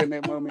trying to do in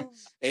that moment.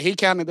 And he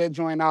counted that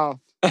joint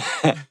off.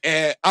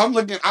 And I'm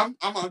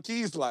on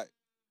keys like,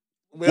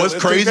 What's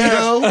crazy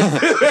though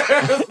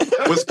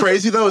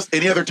is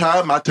any other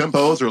time my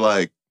tempos are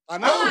like, I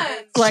know.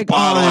 Like,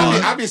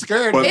 I'd be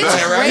scared.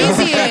 It's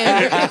crazy.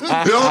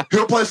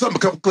 He'll play something a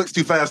couple clicks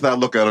too fast, and I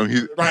look at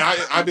him.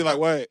 I'd be like,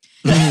 what?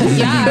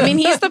 Yeah, I mean,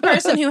 he's the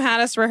person who had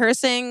us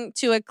rehearsing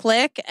to a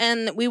click,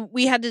 and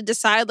we had to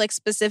decide like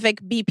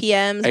specific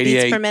BPMs,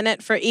 beats per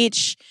minute, for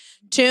each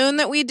tune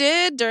that we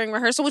did during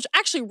rehearsal, which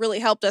actually really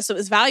helped us. It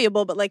was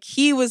valuable, but like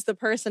he was the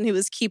person who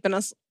was keeping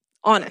us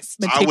honest.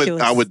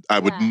 I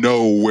would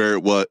know where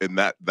it was in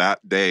that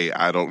day.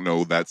 I don't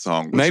know that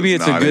song. Maybe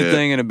it's a good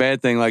thing and a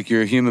bad thing. Like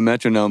you're a human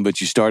metronome,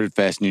 but you started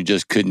fast and you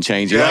just couldn't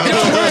change it. Yeah.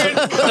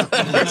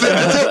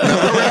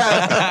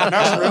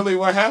 That's really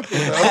what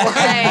happened.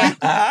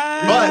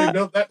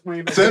 But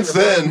since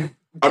then,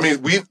 I mean,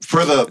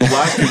 for the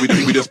last few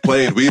we just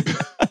played, we've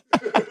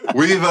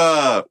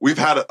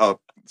had a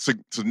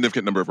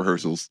significant number of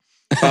rehearsals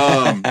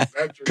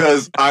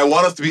because I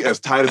want us to be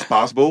as tight as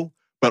possible,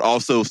 but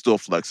also still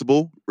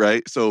flexible,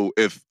 right? So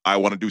if I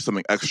want to do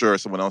something extra or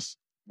someone else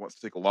wants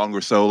to take a longer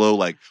solo,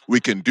 like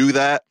we can do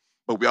that,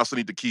 but we also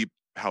need to keep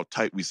how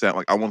tight we sound.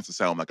 Like I want us to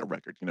sound like a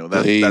record,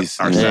 that's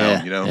our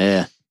sound,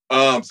 Yeah.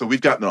 So we've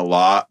gotten a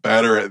lot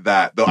better at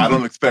that, though I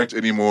don't expect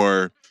any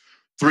more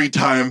 3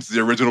 times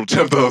the original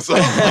tempo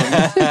songs.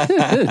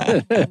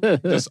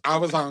 I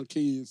was on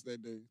keys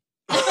that day.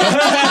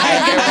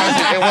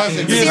 It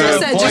wasn't me. You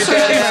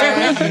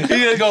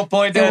just gonna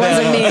point that It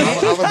wasn't me.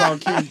 I was on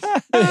keys.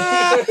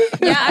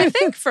 Yeah, I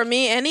think for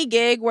me, any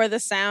gig where the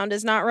sound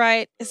is not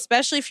right,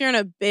 especially if you're in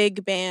a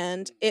big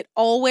band, it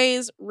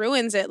always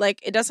ruins it. Like,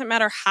 it doesn't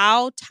matter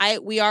how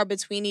tight we are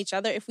between each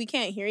other. If we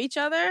can't hear each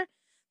other,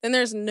 then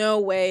there's no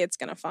way it's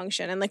going to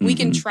function. And like, we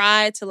can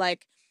try to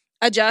like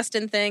adjust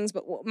in things,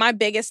 but my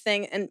biggest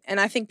thing, and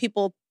I think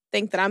people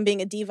think that I'm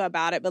being a diva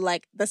about it, but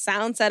like the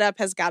sound setup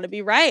has got to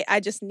be right. I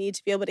just need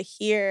to be able to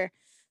hear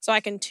so I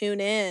can tune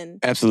in.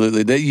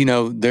 Absolutely.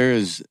 There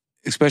is,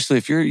 especially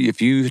if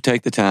you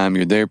take the time,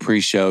 you're there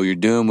pre-show, you're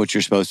doing what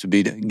you're supposed to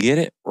be, to get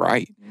it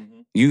right.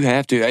 Mm-hmm. You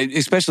have to,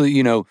 especially,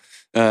 with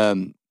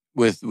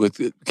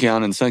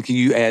Kiana and Sunky,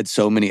 you add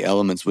so many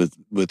elements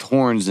with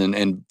horns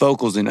and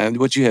vocals, and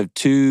what you have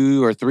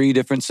 2 or 3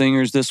 different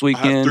singers this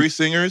weekend. I have 3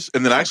 singers,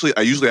 and then I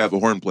usually have a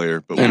horn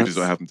player, but we just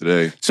don't have them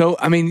today. So,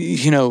 I mean,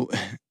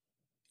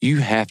 you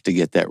have to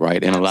get that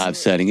right in a live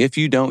setting. If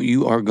you don't,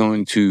 you are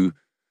going to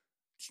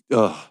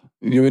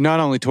you not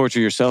only torture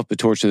yourself, but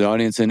torture the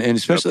audience. And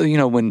especially,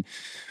 when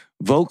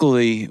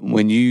vocally,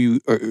 when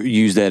you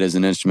use that as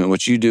an instrument,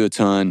 which you do a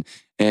ton,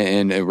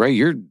 and Ray,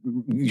 you're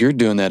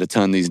doing that a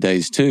ton these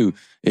days too,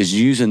 is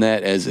using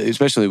that as,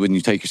 especially when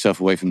you take yourself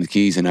away from the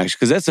keys and actually,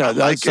 because that's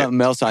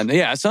something else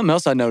something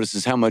else I noticed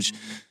is how much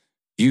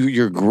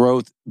your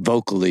growth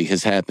vocally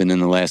has happened in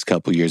the last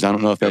couple of years. I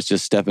don't know if that's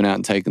just stepping out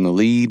and taking the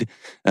lead,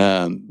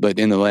 but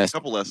in the last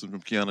couple lessons from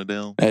Kiana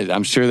Dell,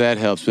 I'm sure that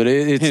helps. But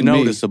it's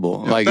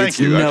noticeable. Yeah, thank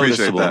you. I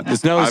appreciate that.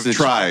 It's noticeable. I've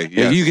tried.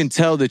 Yes. You can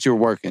tell that you're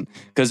working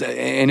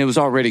and it was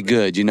already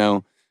good,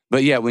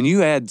 But yeah, when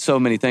you add so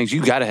many things,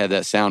 you got to have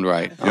that sound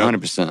right,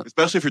 100%.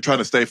 Especially if you're trying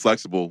to stay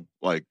flexible,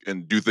 like,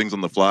 and do things on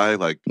the fly,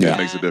 like, it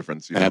makes a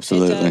difference. You know?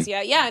 Absolutely. It does,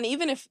 yeah. And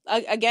even if,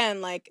 again,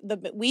 like,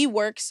 we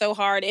work so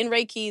hard in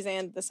Ray Keys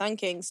and the Sun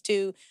Kings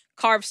to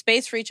carve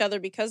space for each other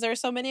because there are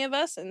so many of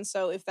us. And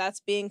so if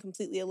that's being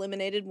completely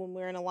eliminated when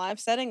we're in a live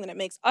setting, then it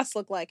makes us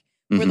look like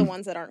we're the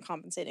ones that aren't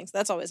compensating. So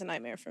that's always a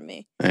nightmare for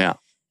me. Yeah.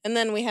 And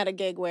then we had a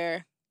gig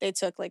where they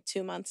took like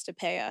 2 months to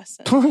pay us.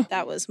 And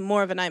that was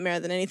more of a nightmare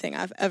than anything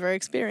I've ever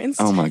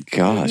experienced. Oh my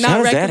gosh.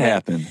 How does that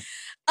happen?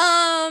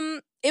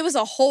 It was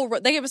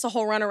they gave us a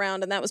whole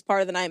runaround, and that was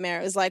part of the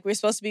nightmare. It was like,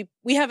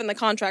 we have in the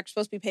contract, we're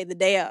supposed to be paid the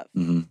day of.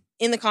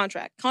 In the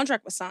contract.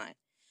 Contract was signed.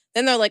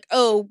 Then they're like,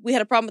 oh, we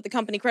had a problem with the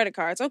company credit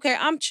cards. Okay,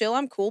 I'm chill,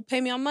 I'm cool,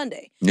 pay me on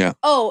Monday. Yeah.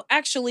 Oh,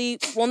 actually,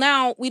 well,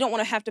 now we don't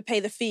want to have to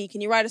pay the fee.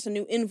 Can you write us a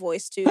new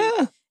invoice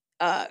to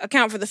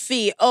account for the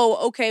fee?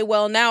 Oh, okay,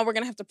 well, now we're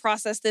going to have to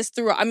process this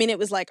through. I mean, it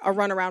was like a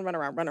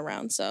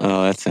runaround. So,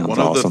 that sounds one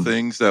awesome. of the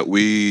things that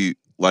we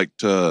like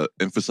to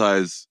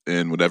emphasize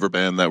in whatever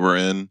band that we're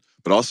in,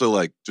 but also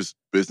like just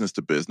business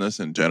to business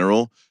in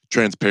general,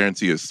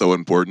 transparency is so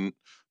important,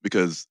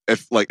 because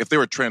if they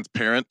were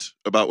transparent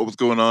about what was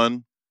going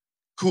on,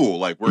 cool,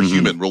 like, we're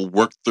human, we'll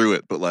work through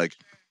it. But like,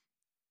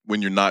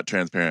 when you're not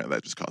transparent,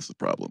 that just causes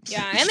problems.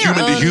 Yeah, it's and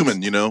human to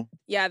human, you know?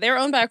 Yeah, they're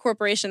owned by a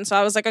corporation, so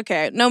I was like,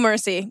 okay, no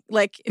mercy.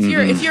 Like, if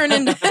you're an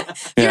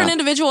an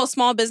individual,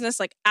 small business,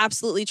 like,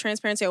 absolutely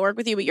transparency, I work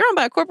with you. But you're owned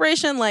by a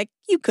corporation, like,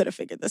 you could have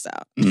figured this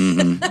out.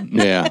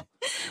 Yeah.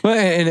 Well,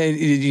 and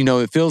you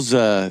know, it feels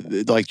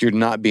like you're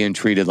not being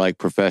treated like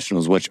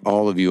professionals, which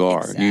all of you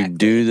are. Exactly. You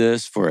do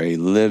this for a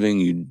living.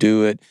 You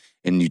do it,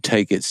 and you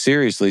take it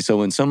seriously. So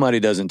when somebody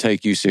doesn't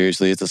take you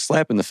seriously, it's a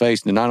slap in the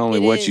face to not only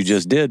what you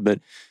just did, but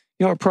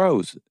you are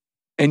pros.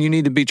 And you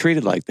need to be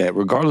treated like that,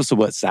 regardless of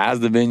what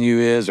size the venue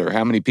is or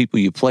how many people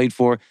you played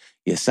for.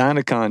 You sign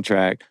a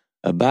contract,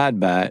 abide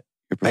by it.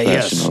 You're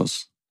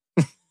professionals.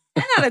 10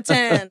 out of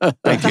 10 to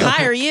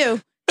hire you.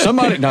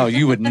 No,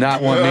 you would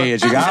not want me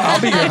as your guy.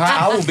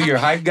 I will be your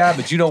hype guy,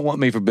 but you don't want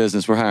me for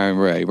business. We're hiring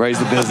Ray. Ray's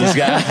the business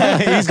guy.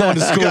 He's going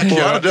to school for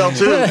it.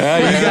 Too. You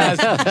guys,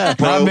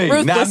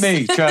 not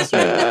me. Trust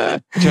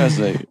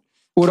me.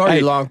 What are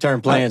your long-term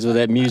plans with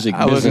that music?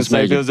 I was going to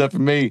say, if it was up for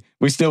me,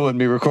 we still wouldn't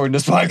be recording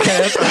this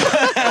podcast.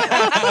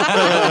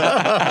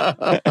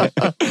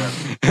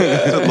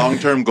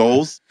 Long-term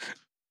goals.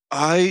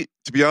 To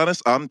be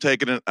honest, I'm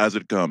taking it as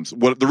it comes.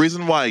 The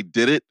reason why I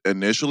did it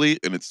initially,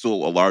 and it's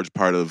still a large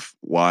part of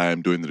why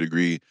I'm doing the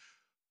degree,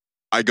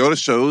 I go to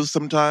shows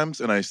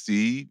sometimes and I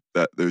see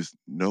that there's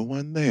no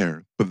one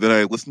there. But then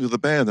I listen to the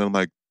band and I'm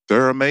like,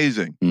 they're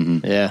amazing.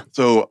 Yeah.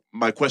 So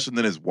my question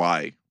then is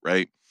why,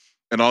 right?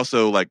 And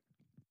also, like,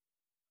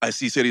 I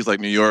see cities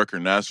like New York or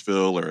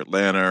Nashville or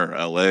Atlanta or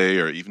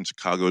LA or even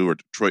Chicago or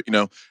Detroit, you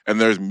know,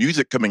 and there's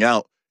music coming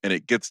out and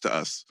it gets to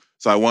us.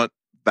 So I want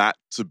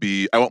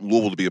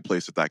Louisville to be a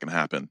place that can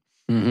happen.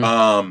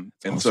 And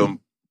so,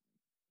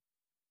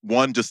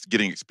 one, just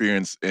getting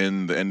experience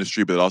in the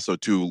industry, but also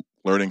two,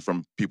 learning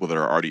from people that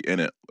are already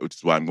in it, which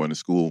is why I'm going to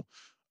school,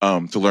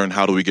 to learn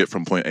how do we get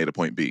from point A to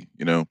point B,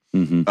 you know?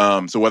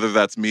 So whether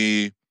that's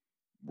me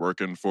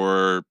working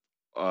for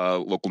a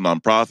local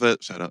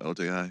nonprofit, shout out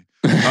LJI,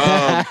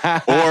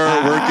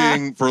 or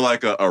working for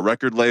like a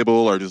record label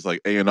or just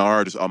like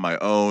A&R just on my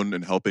own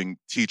and helping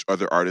teach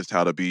other artists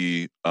how to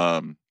be,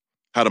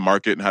 how to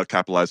market and how to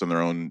capitalize on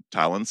their own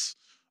talents.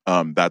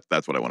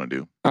 That's what I want to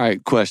do. All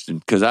right, question,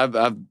 because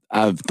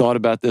I've thought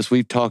about this.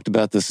 We've talked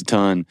about this a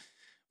ton.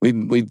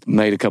 We've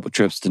made a couple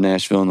trips to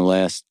Nashville in the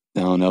last,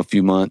 a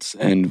few months,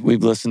 and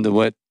we've listened to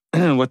what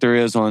there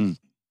is on.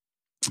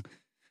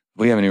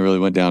 We haven't even really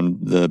went down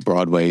the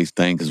Broadway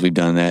thing because we've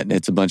done that.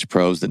 It's a bunch of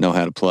pros that know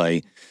how to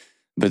play,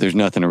 but there's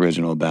nothing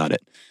original about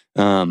it.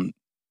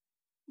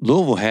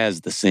 Louisville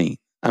has the scene.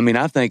 I mean,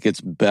 I think it's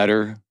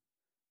better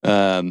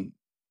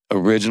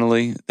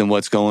originally than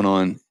what's going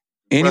on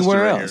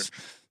anywhere else.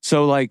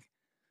 So, like,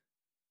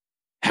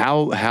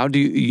 how do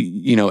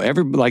you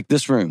like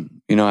this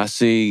room? You know, I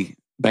see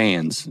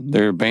bands.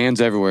 There are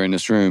bands everywhere in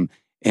this room,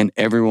 and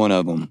every one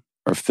of them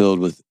are filled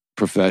with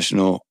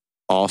professional,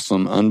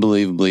 awesome,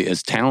 unbelievably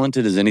as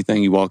talented as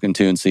anything you walk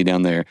into and see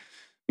down there,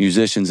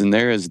 musicians, and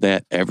there is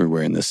that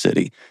everywhere in this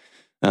city.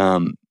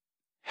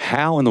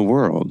 How in the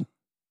world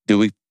do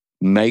we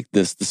make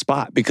this the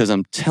spot? Because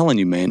I'm telling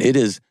you, man, it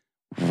is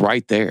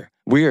right there.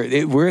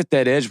 We're at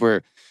that edge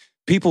where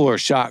people are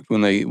shocked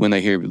when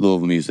they hear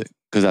Louisville music,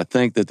 because I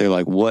think that they're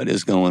like, what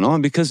is going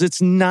on? Because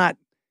it's not,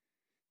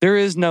 there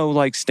is no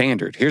like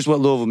standard. Here's what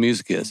Louisville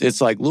music is.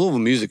 It's like Louisville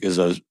music is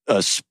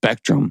a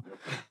spectrum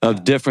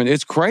of different,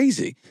 it's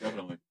crazy.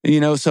 Definitely. You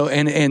know, so,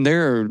 and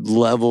there are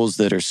levels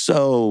that are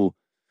so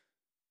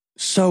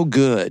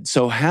good.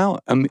 So how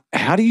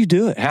do you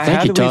do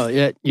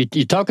it?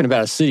 You're talking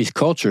about a city's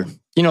culture.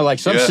 You know, like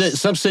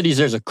some cities,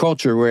 there's a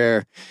culture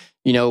where,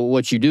 you know,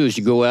 what you do is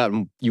you go out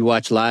and you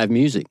watch live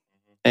music.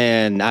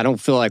 And I don't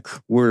feel like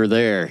we're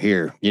there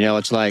here. You know,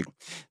 it's like,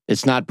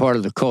 it's not part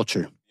of the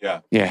culture.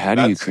 Yeah. Yeah, how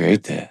do you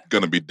create that?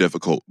 Going to be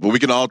difficult, but we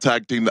can all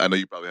tag team that. I know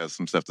you probably have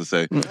some stuff to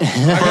say. Please,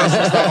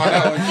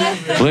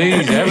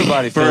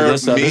 everybody, fill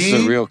this up. This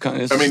is a real.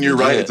 I mean, you're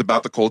right. It's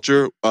about the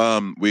culture.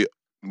 We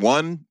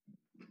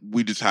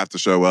just have to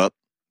show up.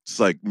 It's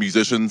like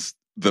musicians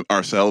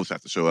ourselves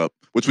have to show up,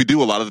 which we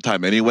do a lot of the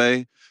time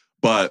anyway.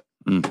 But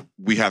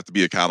we have to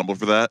be accountable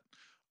for that.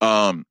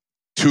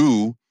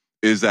 2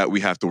 is that we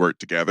have to work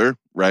together,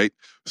 right?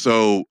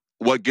 So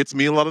what gets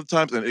me a lot of the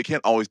times, and it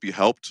can't always be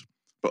helped,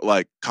 but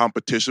like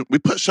competition, we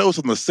put shows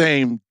on the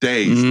same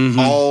days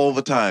all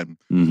the time,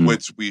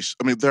 which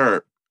there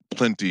are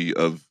plenty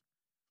of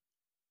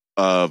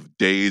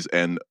days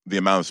and the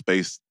amount of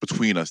space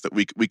between us that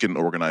we can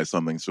organize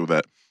something so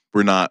that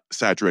we're not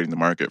saturating the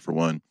market for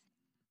one.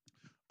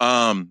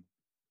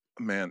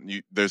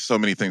 There's so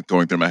many things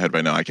going through my head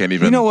right now. I can't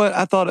even. You know what?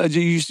 I thought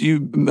you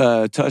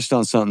touched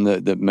on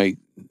something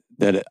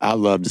that I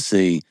love to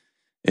see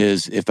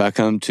is if I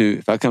come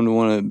to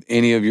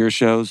any of your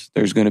shows,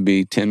 there's going to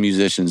be 10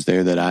 musicians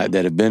there that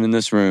have been in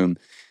this room.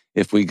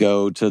 If we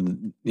go to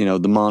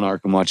the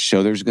Monarch and watch a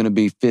show, there's going to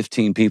be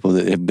 15 people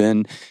that have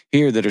been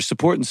here that are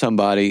supporting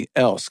somebody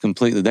else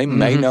completely. They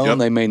may know them,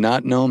 they may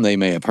not know them, they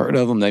may have heard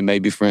of them, they may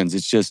be friends.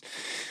 It's just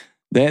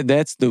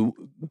that's the.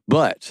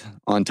 But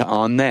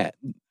on that,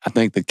 I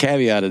think the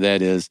caveat of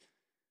that is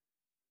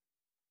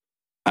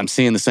I'm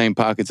seeing the same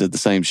pockets at the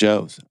same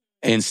shows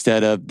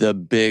instead of the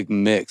big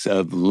mix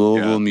of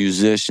Louisville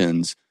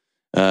musicians.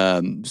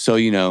 So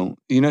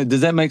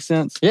does that make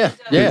sense? Yeah.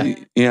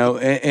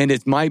 And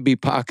it might be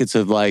pockets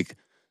of like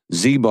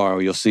Z-Bar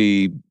where you'll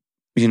see,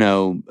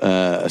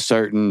 a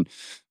certain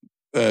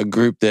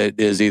group that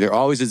is either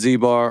always at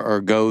Z-Bar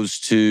or goes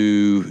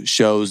to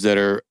shows that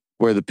are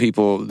where the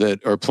people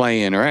that are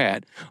playing are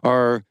at,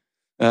 or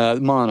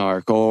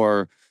Monarch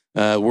or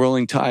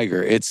Whirling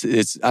Tiger.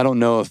 It's I don't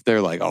know if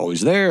they're like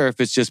always there, or if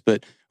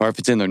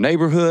it's in their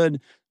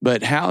neighborhood.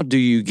 But how do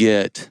you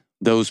get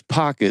those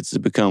pockets to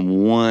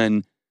become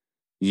one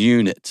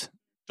unit?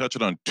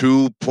 Touching on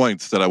 2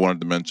 points that I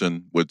wanted to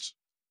mention, which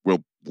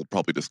we'll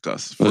probably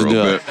discuss for a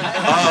bit.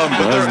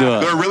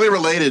 They're really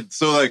related.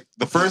 So, like,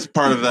 the first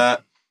part of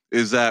that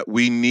is that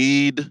we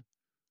need.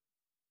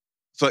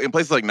 So, in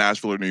places like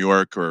Nashville or New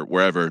York or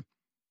wherever,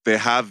 they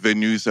have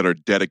venues that are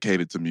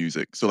dedicated to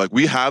music. So, like,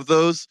 we have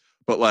those,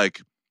 but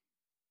like,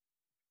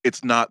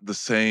 it's not the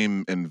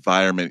same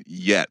environment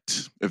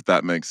yet, if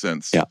that makes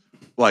sense. Yeah.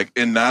 Like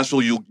in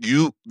Nashville,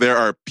 there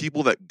are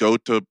people that go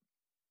to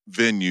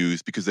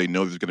venues because they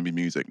know there's going to be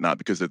music, not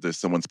because there's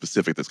someone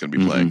specific that's going to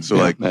be playing. So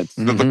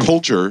the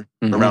culture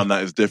around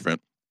that is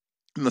different.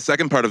 And the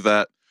second part of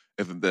that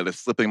is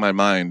slipping my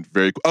mind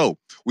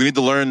we need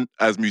to learn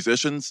as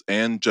musicians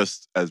and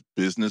just as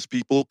business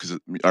people, because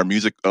our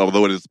music,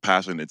 although it is a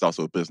passion, it's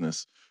also a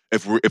business.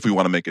 If we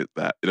want to make it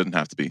that, it doesn't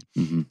have to be.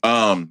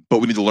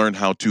 But we need to learn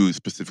how to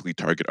specifically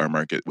target our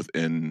market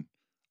within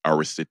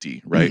our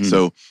city, right?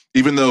 So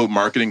even though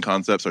marketing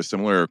concepts are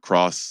similar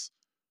across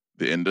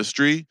the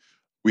industry,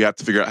 we have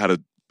to figure out how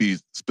to be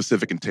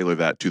specific and tailor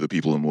that to the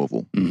people in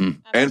Louisville,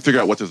 and figure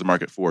out what there's a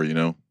market for.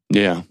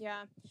 Yeah.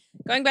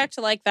 Going back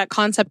to like that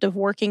concept of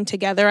working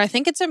together, I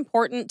think it's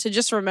important to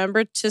just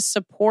remember to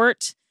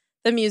support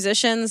the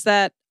musicians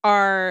that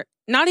are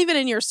not even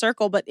in your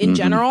circle, but in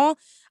general.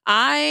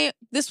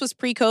 This was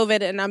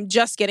pre-COVID and I'm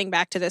just getting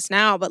back to this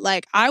now, but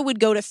like I would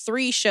go to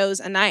 3 shows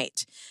a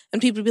night and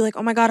people would be like,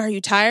 oh my God, are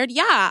you tired?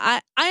 Yeah,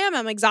 I am.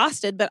 I'm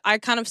exhausted, but I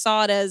kind of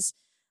saw it as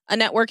a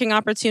networking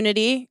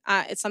opportunity.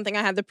 It's something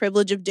I had the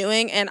privilege of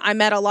doing. And I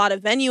met a lot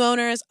of venue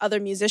owners, other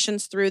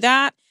musicians through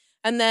that.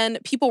 And then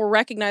people were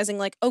recognizing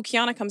like, oh,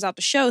 Kiana comes out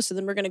to shows, so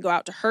then we're going to go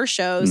out to her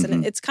shows.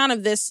 And it's kind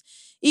of this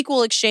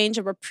equal exchange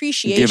of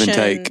appreciation. Give and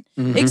take.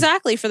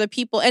 Exactly, for the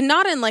people. And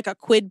not in like a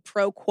quid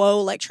pro quo,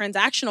 like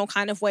transactional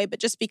kind of way, but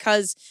just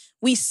because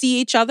we see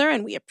each other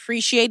and we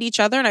appreciate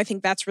each other. And I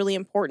think that's really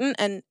important.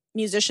 And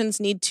musicians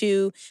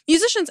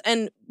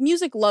and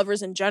music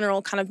lovers in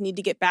general kind of need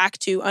to get back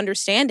to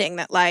understanding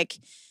that like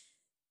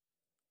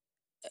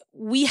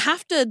we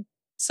have to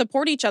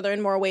support each other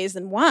in more ways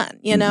than one,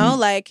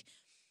 like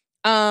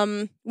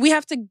we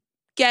have to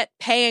get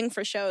paying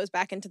for shows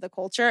back into the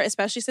culture,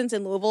 especially since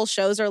in Louisville,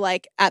 shows are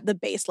like at the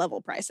base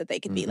level price that they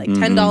could be. Like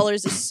 $10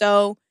 is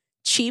so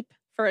cheap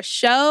for a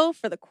show,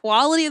 for the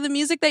quality of the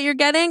music that you're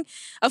getting.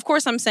 Of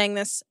course, I'm saying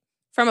this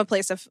from a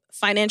place of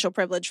financial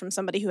privilege from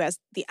somebody who has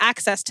the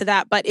access to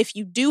that. But if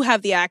you do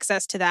have the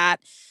access to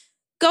that,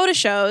 go to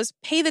shows,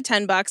 pay the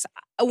 $10.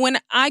 When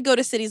I go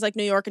to cities like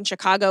New York and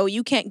Chicago,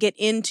 you can't get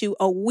into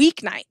a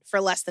weeknight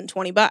for less than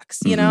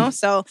 $20,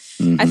 So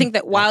I think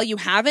that while you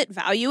have it,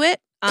 value it.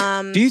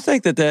 Do you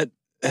think that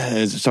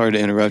sorry to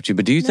interrupt you,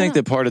 but do you think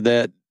that part of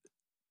that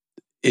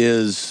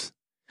is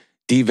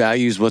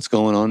devalues what's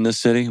going on in this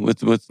city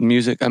with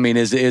music? I mean,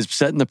 is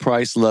setting the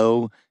price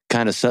low,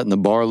 kind of setting the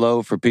bar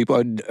low for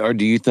people? Or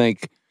do you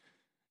think,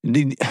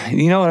 you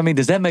know what I mean?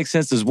 Does that make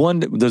sense? Does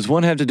one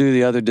have to do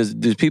the other?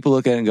 Does people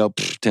look at it and go,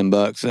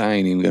 $10, I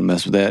ain't even going to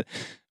mess with that?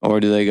 Or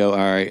do they go, all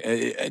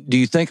right, do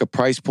you think a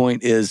price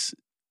point is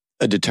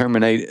a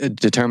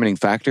determining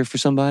factor for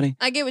somebody?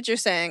 I get what you're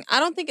saying. I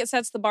don't think it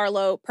sets the bar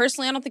low.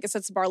 Personally, I don't think it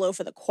sets the bar low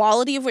for the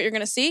quality of what you're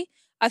going to see.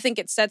 I think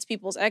it sets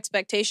people's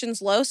expectations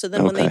low. So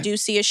then when they do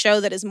see a show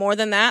that is more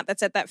than that,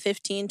 that's at that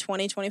 $15,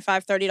 $20, $25,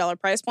 $30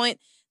 price point,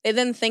 they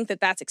then think that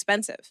that's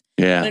expensive.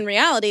 Yeah. But in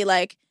reality,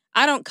 like,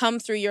 I don't come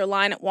through your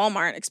line at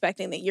Walmart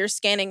expecting that you're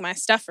scanning my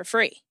stuff for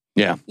free.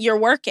 Yeah. You're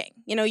working.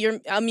 You know,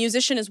 a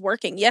musician is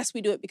working. Yes,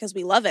 we do it because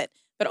we love it.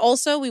 But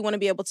also we want to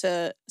be able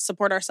to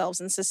support ourselves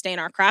and sustain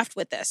our craft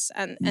with this.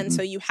 And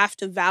so you have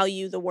to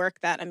value the work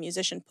that a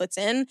musician puts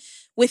in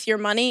with your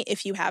money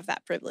if you have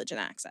that privilege and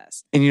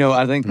access. And, you know,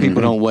 I think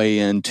people don't weigh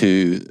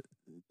into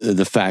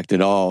the fact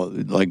at all,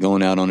 like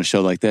going out on a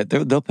show like that.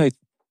 They'll pay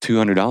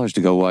 $200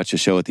 to go watch a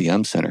show at the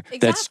Center. Exactly.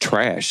 That's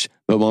trash,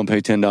 but won't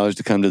pay $10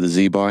 to come to the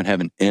Z Bar and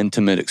have an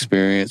intimate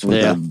experience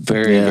with a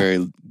very,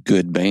 very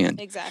good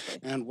band. Exactly.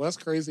 And what's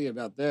crazy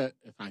about that,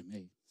 if I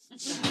may,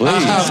 please.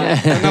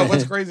 no,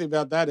 what's crazy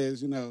about that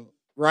is, you know,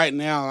 right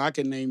now I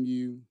can name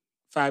you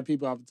 5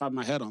 people off the top of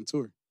my head on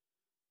tour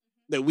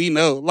that we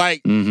know.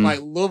 Like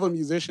Louisville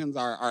musicians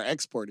are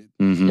exported.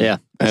 Yeah,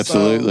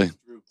 absolutely.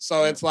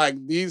 So it's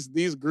like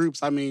these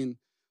groups. I mean,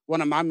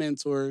 one of my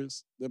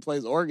mentors that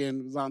plays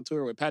organ was on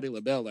tour with Patti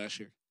LaBelle last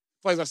year.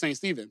 Plays at St.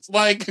 Stephen's.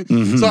 Like,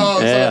 so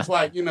it's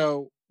like, you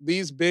know,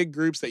 these big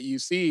groups that you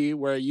see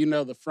where you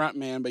know the front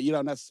man, but you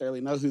don't necessarily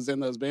know who's in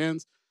those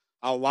bands.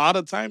 A lot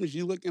of times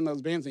you look in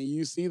those bands and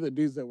you see the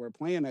dudes that were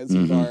playing at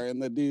Z-Bar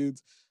and the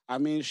dudes. I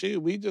mean,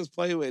 shoot, we just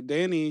played with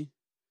Danny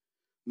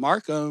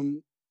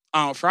Markham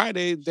on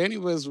Friday. Danny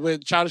was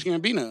with Childish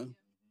Gambino.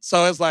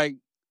 So it's like,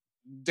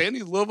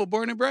 Danny's Louisville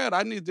born and bred.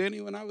 I knew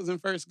Danny when I was in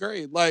first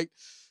grade. Like,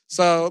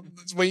 so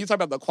when you talk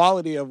about the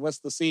quality of what's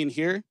the scene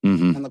here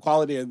and the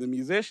quality of the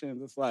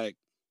musicians, it's like,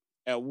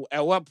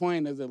 at what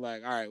point is it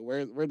like, all right,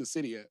 where the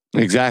city at?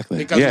 Exactly.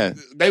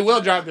 Because they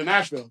will drive to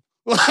Nashville.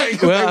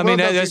 Like, well, I mean,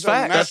 that's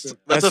facts.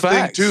 That's the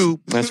thing too.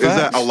 Is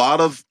that a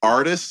lot of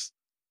artists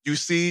you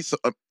see,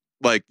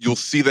 like you'll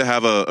see they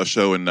have a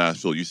show in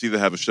Nashville, you see they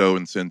have a show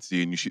in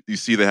Cincy, and you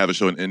see they have a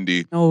show in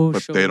Indy,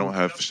 but they don't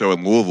have a show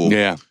in Louisville.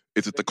 Yeah,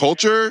 is it the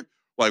culture,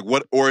 like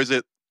what, or is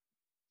it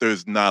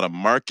there's not a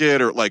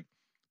market, or like?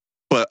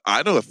 But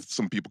I know if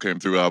some people came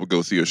through, I would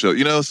go see a show.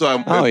 You know, so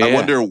I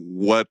wonder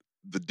what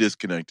the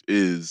disconnect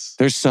is.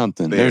 There's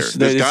something. There's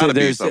got to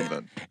be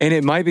something. And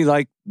it might be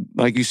like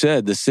you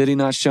said, the city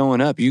not showing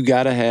up. You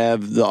got to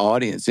have the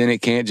audience. And it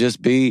can't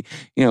just be,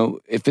 you know,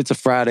 if it's a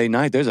Friday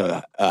night, there's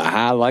a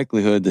high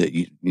likelihood that,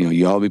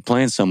 you all be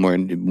playing somewhere.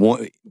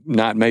 And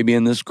not maybe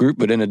in this group,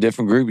 but in a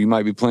different group. You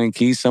might be playing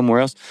keys somewhere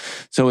else.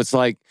 So it's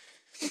like,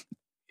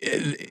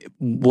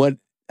 what...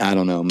 I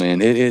don't know,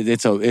 man. It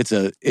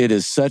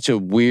is such a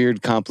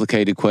weird,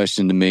 complicated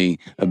question to me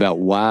about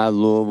why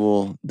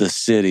Louisville, the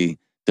city,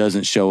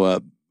 doesn't show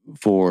up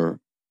for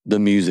the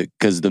music,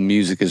 because the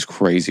music is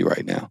crazy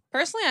right now.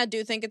 Personally, I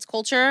do think it's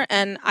culture,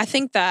 and I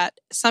think that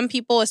some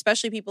people,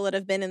 especially people that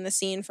have been in the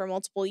scene for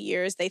multiple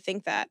years, they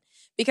think that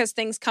because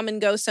things come and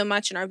go so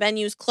much and our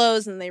venues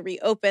close and they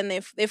reopen,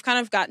 they've kind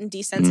of gotten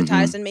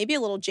desensitized and maybe a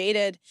little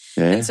jaded,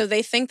 and so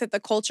they think that the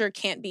culture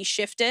can't be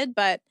shifted,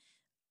 but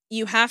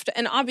you have to,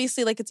 and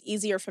obviously, like, it's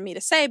easier for me to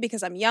say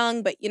because I'm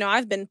young, but, you know,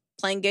 I've been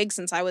playing gigs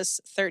since I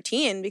was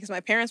 13 because my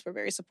parents were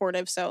very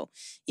supportive. So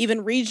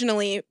even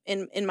regionally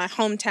in my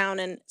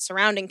hometown and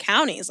surrounding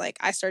counties, like,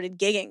 I started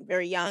gigging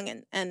very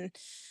young, and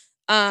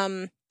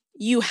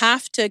you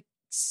have to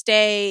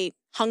stay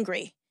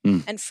hungry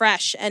and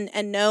fresh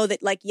and know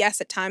that, like, yes,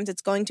 at times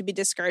it's going to be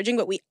discouraging,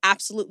 but we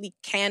absolutely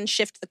can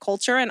shift the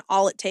culture, and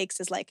all it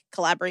takes is, like,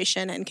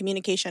 collaboration and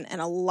communication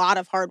and a lot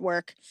of hard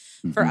work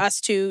for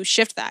us to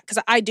shift that.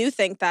 Because I do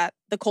think that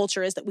the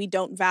culture is that we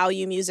don't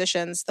value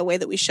musicians the way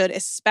that we should,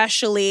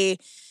 especially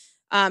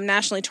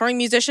nationally touring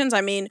musicians.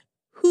 I mean,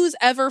 whose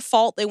ever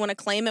fault they want to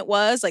claim it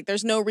was, like,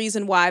 there's no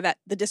reason why that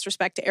the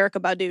disrespect to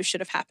Erykah Badu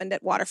should have happened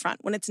at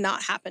Waterfront when it's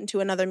not happened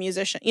to another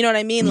musician. You know what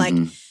I mean? Like,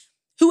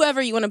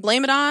 whoever you want to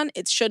blame it on,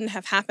 it shouldn't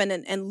have happened,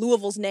 and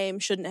Louisville's name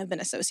shouldn't have been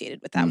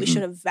associated with that. We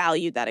should have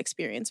valued that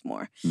experience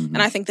more.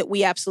 And I think that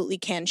we absolutely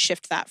can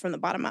shift that from the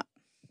bottom up.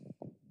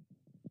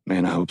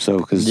 Man, I hope so,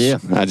 because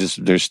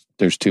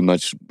there's too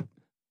much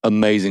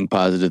amazing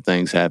positive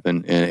things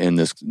happen in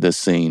this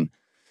scene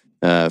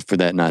for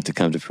that not to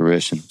come to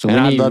fruition. So and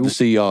I'd love to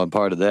see y'all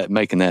part of that,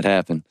 making that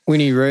happen. We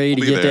need Ray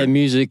to get that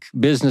music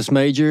business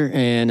major,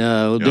 and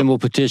then we'll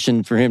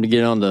petition for him to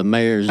get on the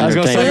mayor's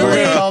entertainment. I was going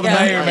to say, call the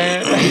mayor,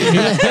 man.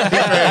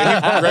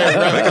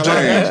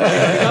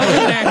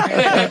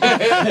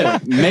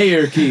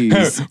 Mayor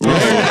Keys.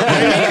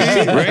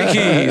 Ray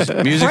Keys,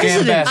 music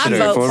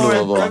ambassador for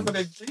Louisville.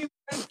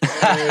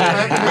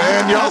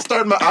 Man, y'all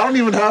starting my... I don't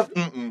even have...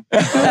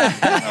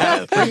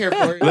 We're here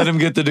for it. Let him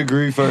get the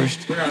degree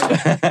first. All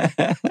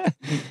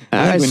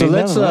right, so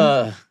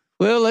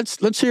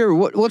let's hear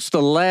what's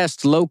the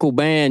last local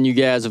band you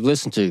guys have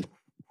listened to?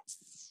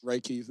 Ray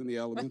Keys and the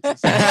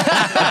Elements.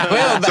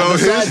 Well, so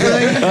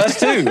us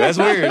too. That's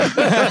weird.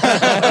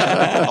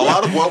 A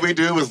lot of what we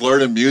do is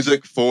learning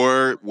music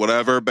for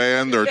whatever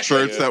band or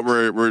church that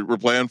we're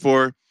playing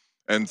for.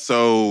 And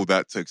so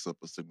that takes up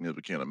a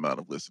significant amount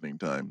of listening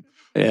time.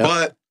 Yeah.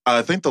 But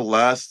I think the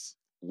last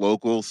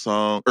local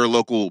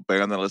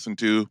band that I listened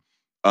to,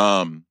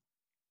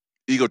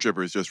 Ego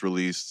Trippers just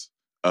released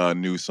a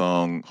new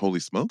song, Holy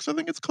Smokes, I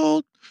think it's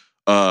called.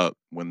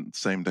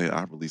 Same day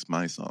I released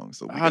my song.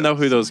 So I know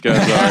who those guys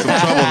are. Some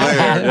trouble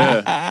there.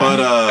 Yeah. But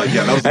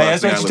that was the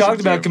last that's thing what you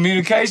talked about,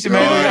 communication,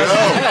 man.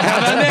 How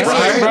about next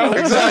week, bro?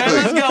 Exactly.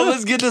 Let's go.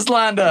 Let's get this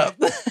lined up.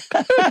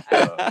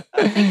 I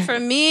think for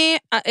me,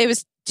 it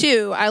was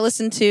two. I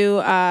listened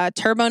to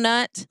Turbo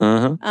Nut,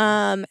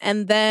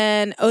 and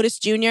then Otis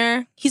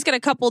Jr. He's got a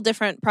couple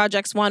different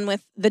projects, one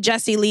with the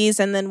Jesse Lees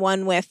and then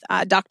one with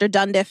Dr.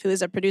 Dundiff, who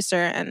is a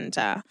producer, and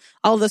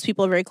all of those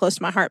people are very close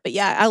to my heart. But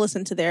yeah, I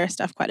listen to their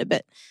stuff quite a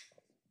bit.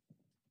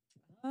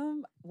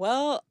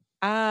 Well,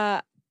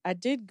 I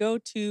did go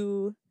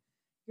to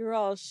your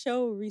all's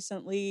show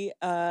recently.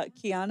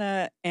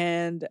 Kiana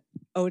and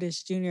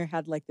Otis Jr.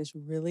 had like this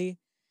really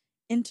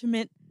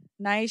intimate,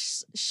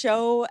 nice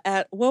show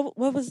at what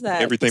was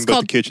that? Everything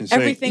but the kitchen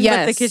sink. Everything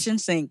but the kitchen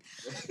sink.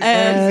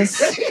 And,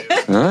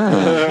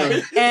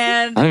 and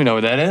I don't even know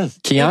what that is.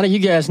 Kiana, you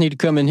guys need to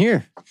come in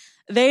here.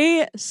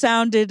 They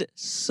sounded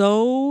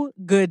so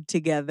good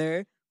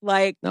together.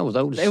 Like that was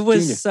Otis it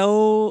was Jr.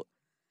 so.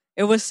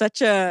 It was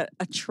such a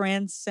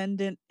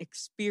transcendent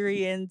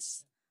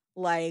experience.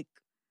 Like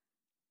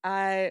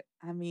I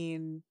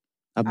mean,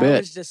 I bet. I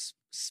was just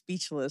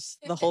speechless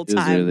the whole It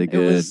was time. really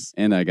good.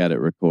 And I got it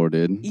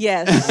recorded.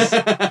 Yes.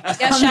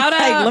 Yeah, shout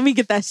out. Let me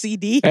get that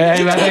CD. Hey, I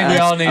think we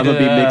all need I'm to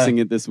going to be mixing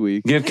it this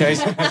week. give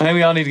Casey. I think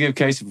we all need to give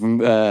Casey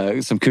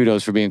some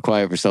kudos for being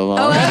quiet for so long.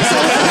 Oh,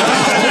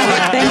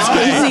 Thanks,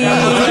 Casey.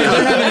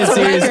 We're having a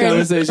serious record.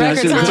 conversation. I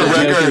Record should have time.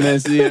 been joking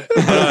this. Yeah.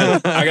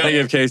 I gotta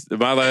give Casey.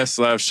 My last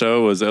live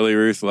show was Ellie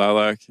Ruth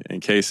Lilac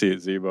and Casey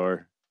at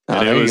Z-Bar.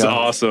 And there it you was go.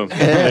 awesome.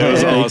 It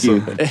was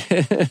awesome.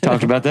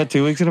 Talked about that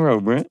 2 weeks in a row,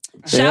 Brent.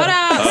 Shout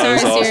out, That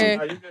was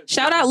sorry,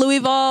 shout out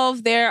Louis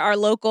Volve. They're our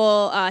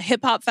local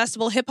hip hop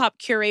festival, hip hop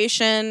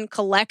curation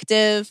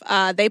collective.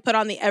 They put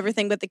on the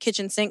Everything But the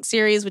Kitchen Sink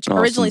series, which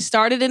originally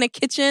started in a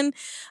kitchen,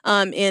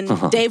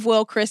 in Dave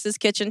Will Chris's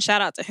kitchen.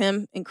 Shout out to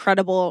him,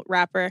 incredible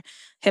rapper,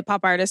 hip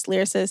hop artist,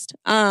 lyricist.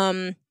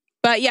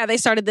 But yeah, they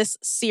started this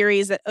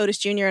series that Otis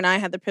Jr. and I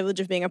had the privilege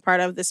of being a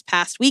part of this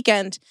past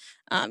weekend.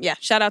 Yeah,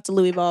 shout out to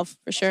Louis Volve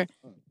for sure.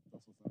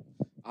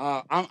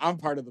 I'm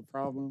part of the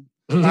problem.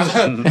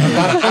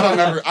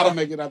 I don't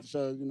make it out the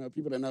show. You know,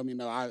 people that know me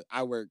know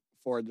I work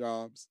 4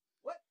 jobs.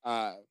 What?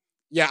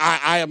 Yeah,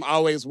 I am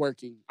always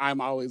working. I'm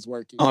always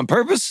working. On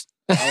purpose?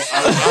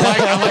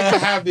 I like to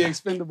have the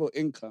expendable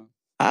income.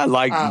 I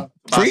like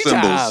free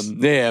time.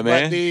 Yeah,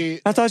 man.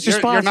 But I thought you're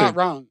sponsored. You're not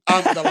wrong.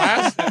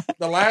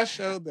 The last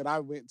show that I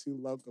went to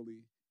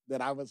locally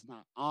that I was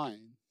not on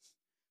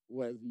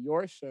was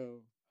your show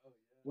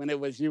when it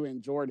was you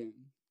and Jordan.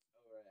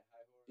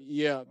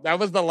 Yeah, that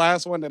was the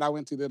last one that I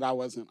went to that I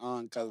wasn't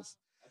on because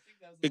I think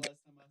that was the last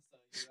time I saw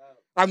you out.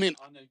 I mean,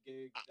 on a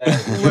gig.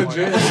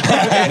 Legit.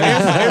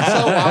 It's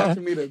so wild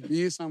for me to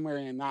be somewhere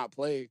and not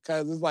play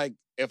because it's like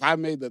if I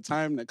made the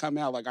time to come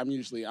out, like I'm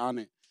usually on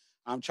it.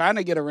 I'm trying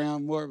to get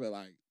around more, but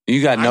like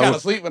you got no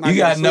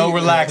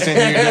relaxing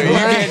here. Dude. You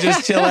can't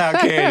just chill out,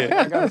 can you?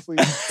 I gotta sleep.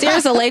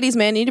 Serious, a ladies'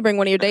 man. You need to bring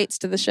one of your dates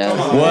to the show.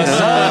 What's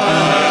up?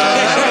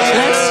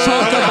 Let's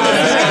talk about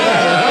it.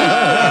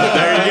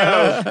 There you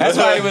go. That's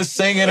why he was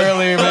singing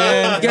earlier,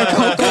 man. Your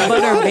cocoa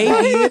butter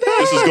baby.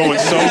 This is going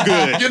so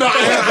good. You know,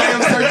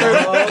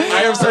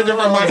 I am searching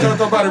for my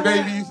cocoa butter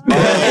babies.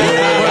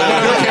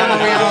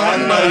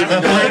 I'm not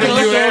even where do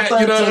you at?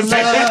 You know what I'm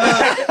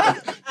saying?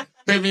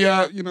 Hit me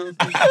up, you know.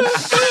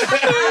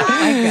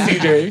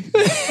 CJ.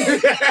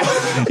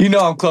 You know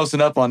I'm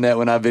closing up on that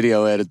when I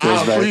video edit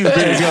this, baby. Please,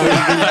 please.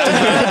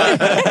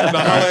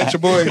 Holla at your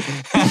boy.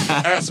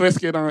 At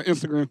Swisskid on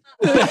Instagram.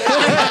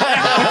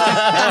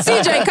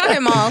 CJ, cut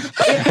him off.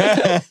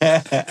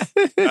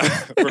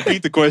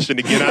 Repeat the question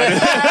again.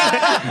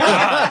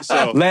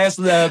 So last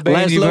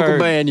last local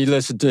band you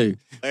listened to.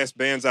 Last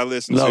bands I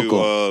listened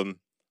to.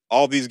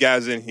 All these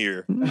guys in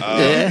here.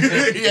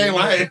 He ain't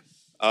lying.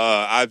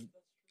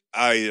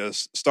 I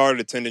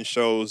started attending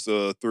shows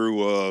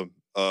through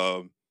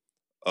one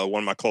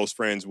of my close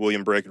friends,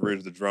 William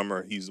Breckenridge, the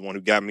drummer. He's the one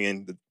who got me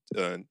into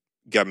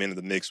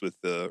the mix with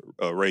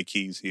Ray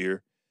Keys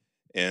here,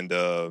 and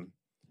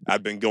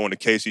I've been going to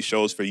Casey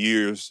shows for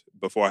years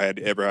before I had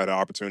ever had an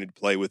opportunity to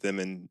play with him.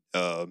 And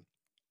I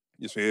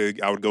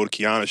would go to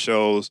Kiana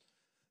shows,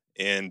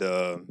 and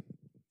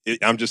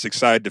I'm just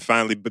excited to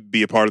finally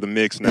be a part of the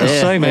mix now.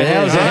 Yeah. Say, man,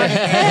 how's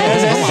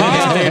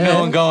that? No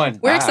one going.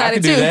 We're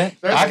excited too. that.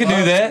 I can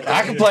do that.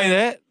 I can play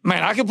that.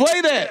 Man, I can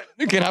play that.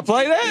 Can I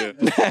play that?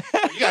 Yeah.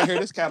 You gotta hear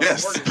this catalog.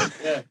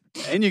 Yes. Yeah.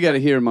 And you got to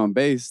hear him on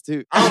bass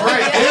too. All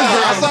right.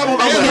 Let's talk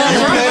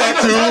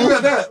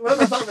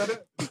about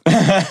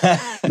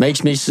that.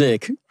 Makes me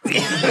sick.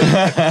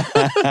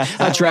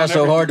 I try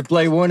so hard to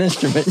play one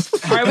instrument.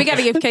 All right, we got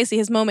to give Casey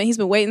his moment. He's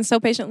been waiting so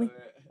patiently.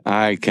 All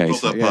right,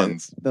 Case. Built up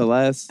puns. The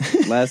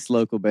last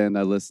local band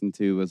I listened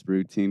to was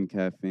Routine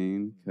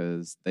Caffeine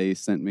because they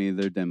sent me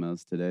their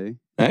demos today.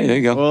 Hey, there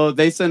you go. Well,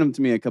 they sent them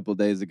to me a couple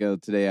days ago.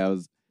 Today I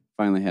was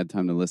finally had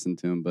time to listen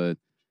to them, but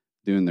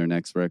doing their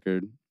next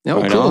record.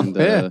 Oh, Right cool.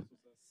 on.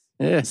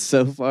 Yeah.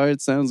 So far,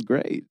 it sounds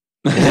great.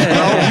 All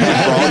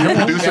your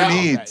producer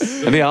needs.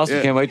 That'd be awesome.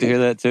 Yeah. Can't wait to hear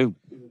that too.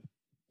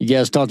 You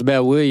guys talked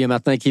about William. I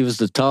think he was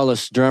the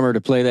tallest drummer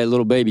to play that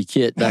little baby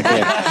kit back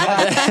there.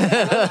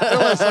 That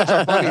was such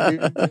a funny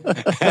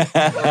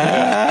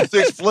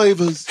dude. 6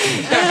 flavors.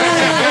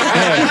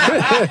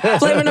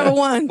 Flavor number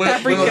 1.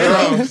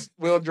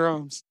 Will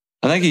drums.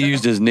 I think he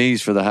used his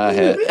knees for the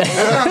hi-hat.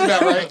 That's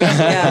about right.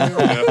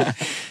 Yeah.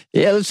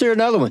 Yeah, let's hear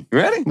another one.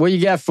 Ready? What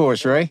you got for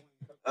us, Ray?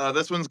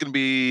 This one's going to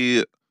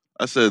be,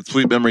 I said,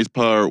 Sweet Memories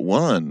Part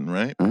 1,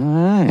 right? All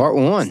right. Part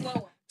 1.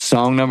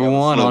 Song number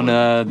 1 on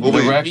the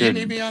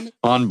record.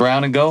 On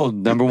Brown and Gold,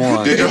 number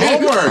 1. Did your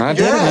homework. I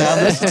did.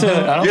 I listened to it.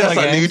 I don't Yes,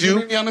 play I games. need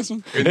you. Be on this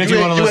one. You If you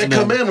wanna ain't listen to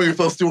come it. in when you're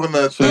supposed to on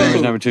that So there's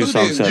thing. number 2,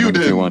 song did? 7, You if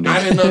you did. want I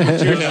to. didn't know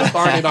that you had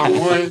started on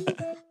 1.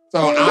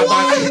 So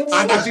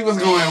I thought she was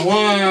going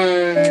 1,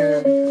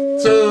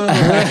 2.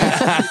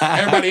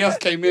 Everybody else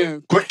came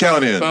in. Quick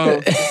count in.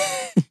 So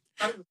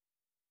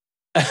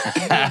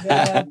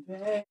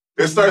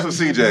It starts with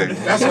CJ.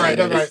 that's right.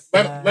 That's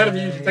right. Let him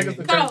use you. Take us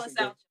to Call church. us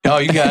out. Oh,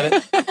 you got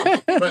it.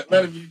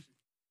 Let him use you.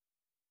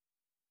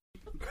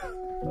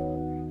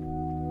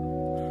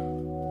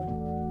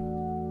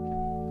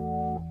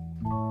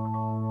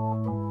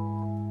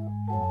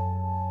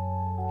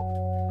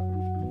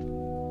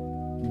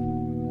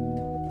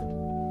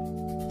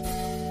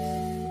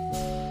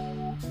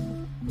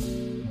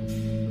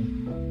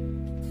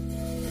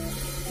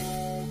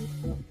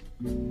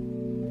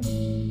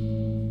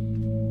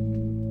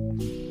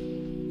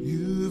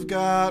 You've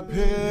got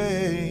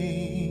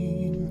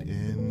pain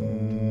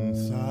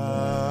inside.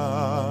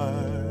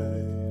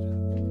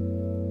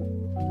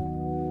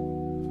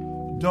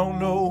 Don't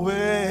know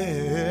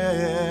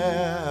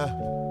where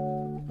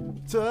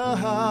to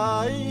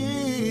hide,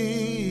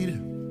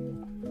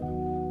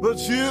 but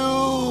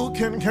you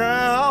can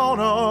count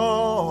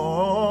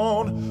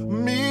on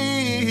me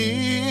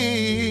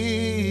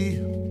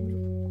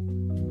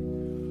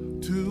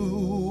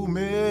to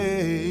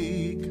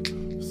make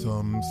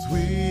some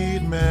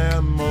sweet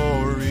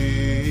memories,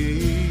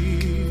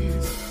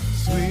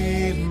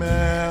 sweet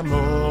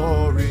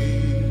memories.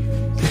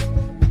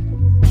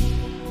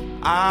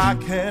 I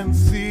can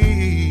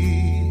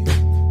see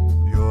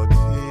your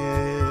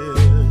tears.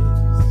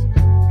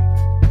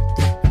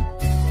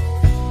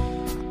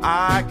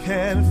 I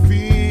can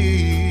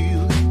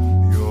feel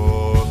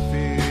your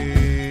fears.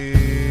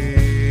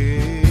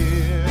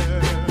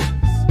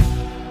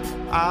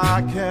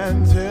 I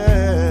can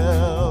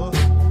tell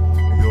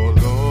your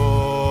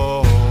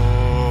low,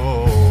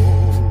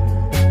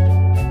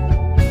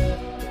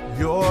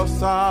 your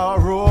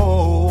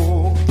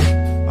sorrow.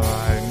 I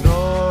know,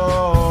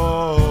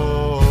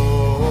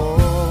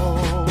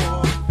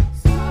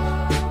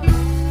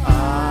 I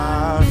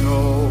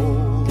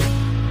know.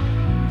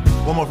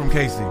 One more from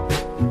Casey.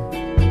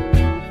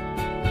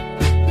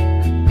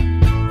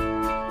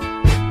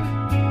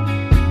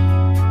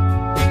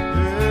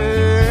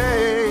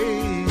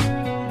 Hey.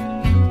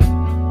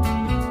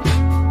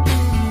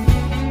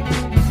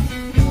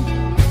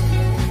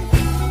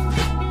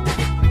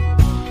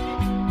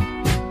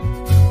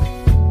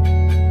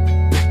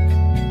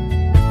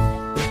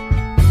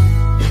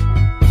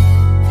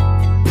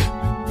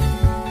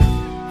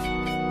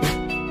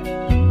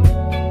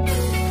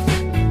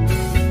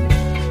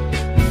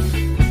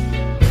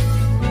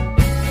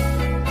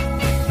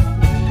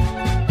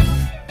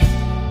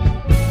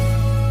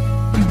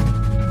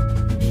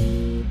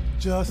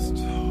 Just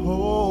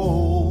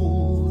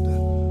hold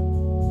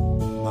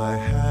my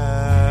hand.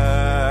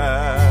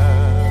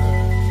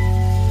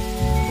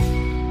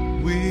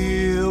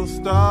 We'll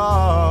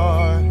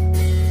start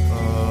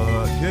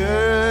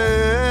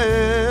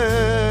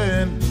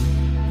again.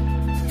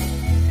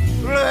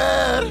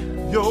 Let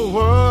your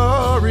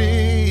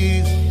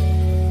worries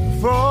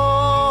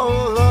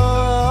fall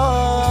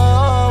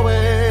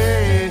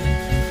away.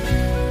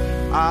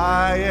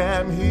 I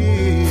am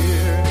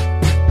here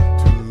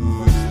to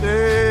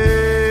stay.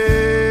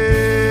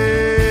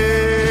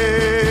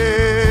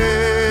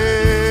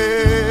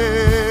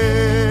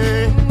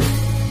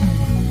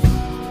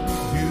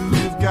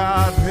 You've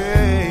got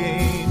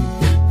pain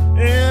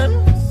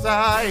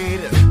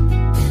inside,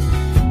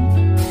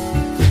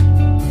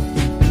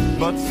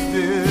 but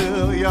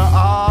still your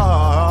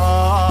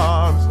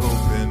arms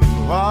open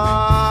wide.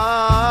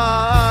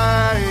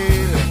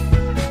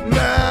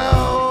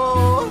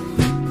 Now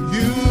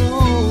you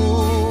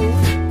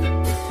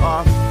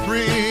are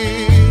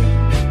free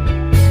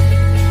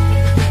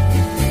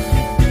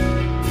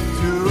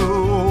to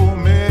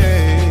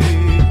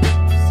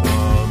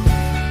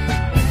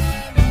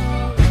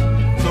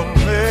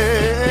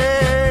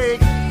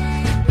make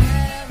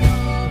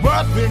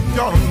what we're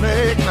gonna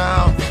make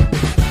now.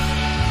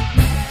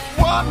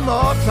 One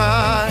more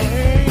time.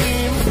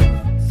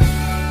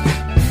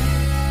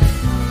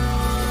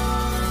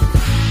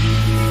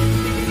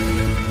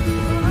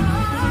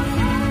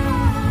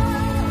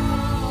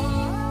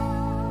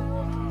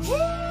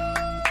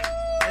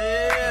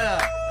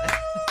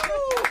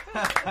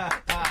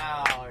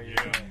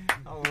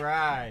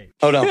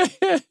 Hold on.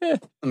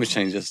 Let me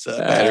change this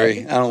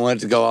battery. I don't want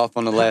it to go off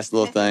on the last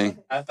little thing.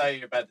 I thought you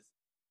were about to.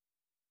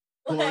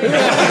 Say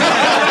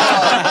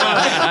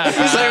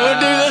we'll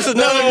do this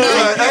another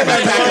night.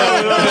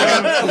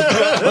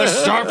 Let's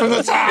start from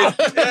the top.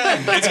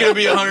 It's gonna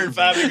be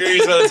 105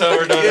 degrees by the time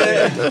we're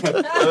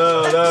done.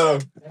 Oh no!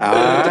 All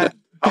right.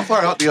 How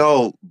far out do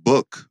y'all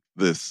book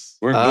this?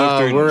 We're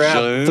booked We're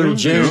out through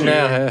June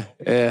now.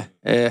 Yeah.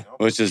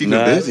 Which is Keep it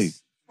nuts. busy.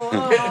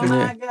 Oh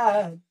my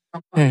God.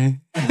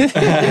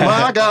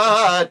 My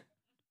God!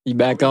 You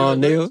back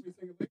on, Neil?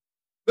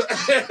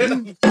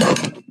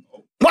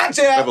 Watch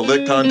out! Have a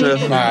lick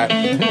contest. All right.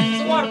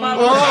 It's a water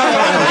bottle.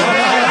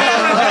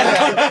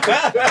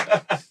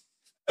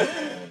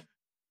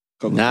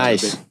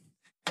 Nice.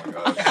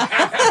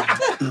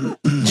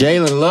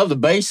 Jalen loved the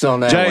bass on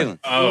that Jalen. one.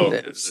 Oh,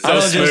 I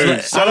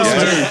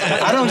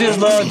don't just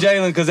love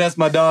Jalen because that's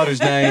my daughter's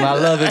name. I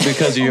love it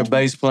because of your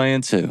bass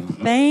playing too.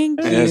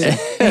 Thank you. Yes.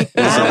 It's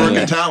a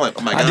working talent.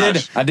 Oh my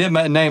gosh. I did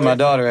name my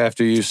daughter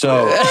after you,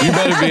 so you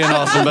better be an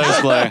awesome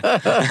bass player.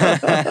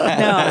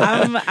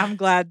 No, I'm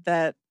glad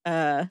that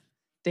Daquan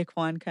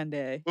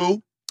Kande.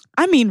 Who?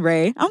 I mean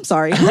Ray. I'm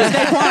sorry. Who's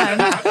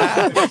Daquan?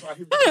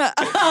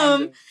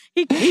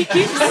 He keeps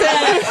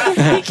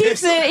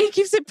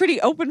it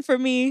pretty open for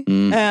me.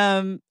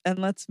 And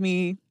lets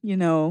me,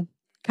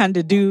 kind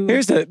of do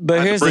Here's the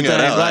bring thing, that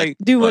out, like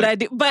do what I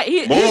do. But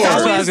he's More. that's what I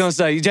was always gonna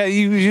say.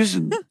 You just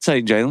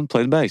say, Jalen,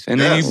 play the bass,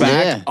 and then you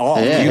Yes. back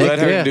off. Yeah. You let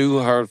her Yeah. do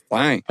her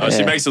thing. Oh,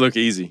 she makes it look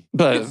easy.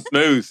 But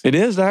Smooth. it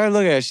is to her.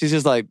 Look at her. She's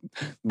just like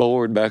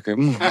bored back there.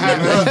 Lady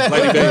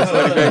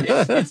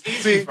bass. It's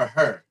easy for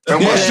her.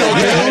 And what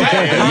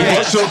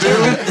she'll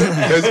do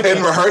is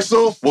in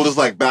rehearsal, we'll just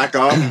like back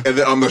off, and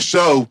then on the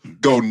show,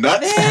 go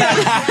nuts.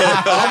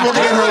 I'm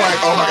looking at her like,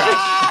 oh my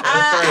God.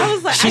 I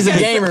was like, She's a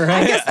gamer, I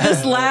right? guess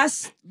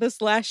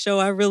this last show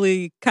I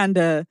really kind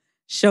of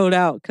showed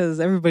out because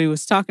everybody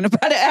was talking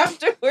about it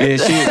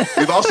afterwards. Yeah,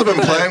 We've also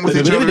been playing with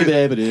each other.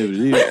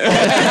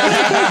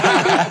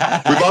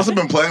 We've also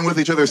been playing with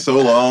each other so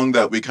long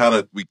that we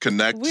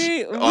connect.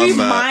 we on that.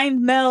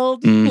 mind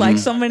meld Mhm. like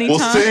so many We'll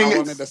times.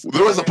 sing.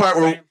 There was a part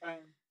where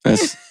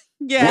that's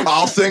Yeah.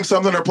 I'll sing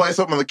something or play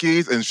something on the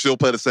keys, and she'll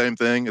play the same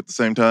thing at the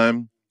same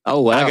time. Oh,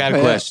 wow. I got a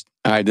question.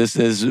 All right, this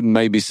is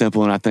maybe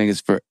simple, and I think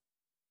it's for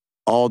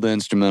all the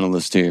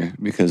instrumentalists here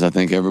because I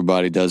think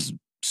everybody does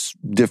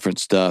different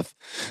stuff.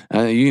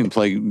 You can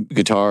play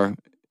guitar,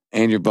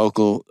 and your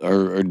vocal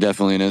are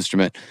definitely an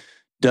instrument.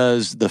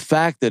 Does the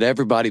fact that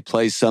everybody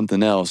plays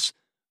something else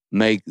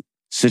make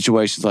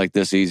situations like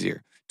this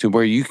easier? To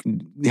where you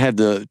can have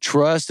the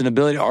trust and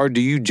ability, or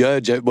do you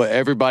judge at what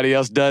everybody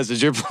else does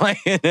as you're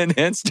playing an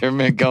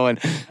instrument going,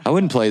 I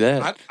wouldn't play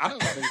that. I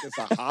don't think it's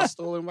a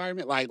hostile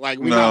environment. Like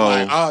we're No. not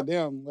like, oh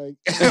damn, like,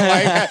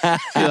 I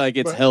feel like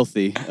it's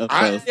healthy. Of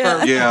both.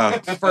 Yeah.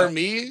 for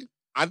me,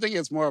 I think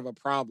it's more of a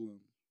problem.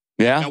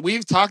 Yeah? And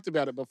we've talked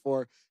about it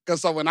before.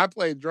 Because so when I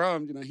play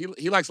drums,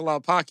 he likes a lot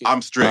of pocket.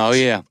 I'm strict. Oh,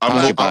 yeah.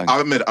 I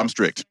admit it, I'm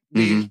strict.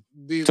 Mhm.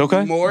 The It's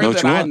okay. more Know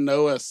what that you I want.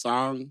 know a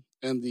song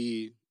and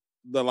the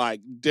like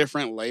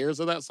different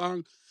layers of that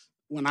song,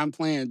 when I'm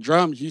playing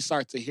drums, you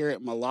start to hear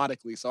it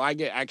melodically. So I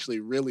get actually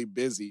really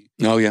busy.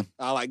 Oh, yeah.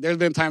 Like there's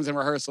been times in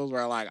rehearsals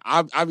where like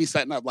I'll be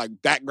setting up like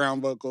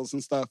background vocals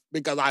and stuff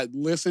because I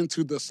listen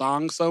to the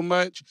song so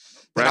much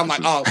that I'm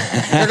like, oh,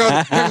 here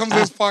comes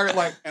this part.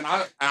 Like, and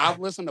I've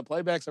listened to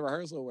playbacks in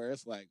rehearsal where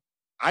it's like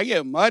I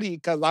get muddy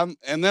because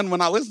and then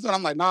when I listen to it,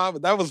 I'm like, nah,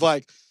 but that was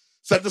like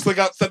set this lick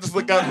up.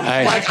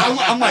 Hey. Like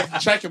I'm like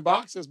checking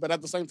boxes, but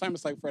at the same time,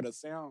 it's like for the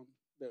sound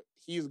that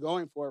he's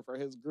going for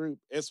his group,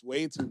 it's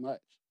way too much.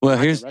 Well, I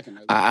can here's,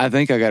 recognize it. I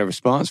think I got a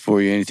response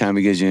for you anytime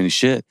he gives you any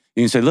shit.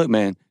 You can say, look,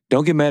 man,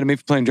 don't get mad at me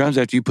for playing drums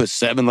after you put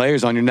 7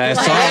 layers on your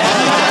last song.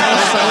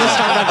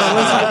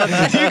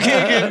 You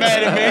can't get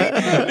mad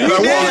at me.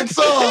 That one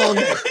song.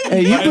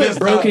 Hey, you put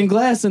broken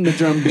glass in the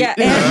drum beat. Yeah,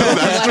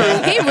 That's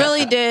true. He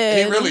really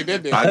did. He really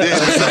did it. I did.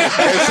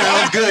 It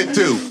sounds good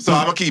too, so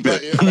I'm gonna keep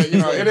But, it.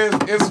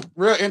 it's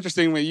real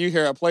interesting when you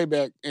hear a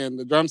playback and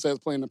the drum set's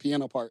playing the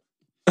piano part.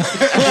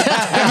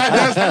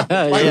 That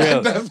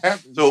does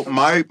happen. So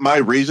my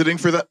reasoning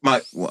for that,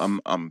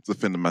 I'm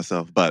defending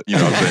myself, but you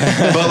know what I'm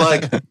saying. But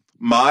like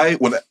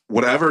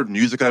whatever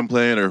music I'm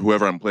playing or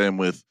whoever I'm playing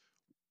with,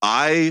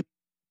 I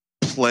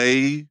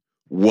play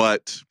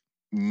what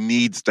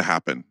needs to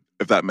happen,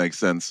 if that makes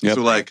sense. Yep.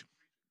 So like,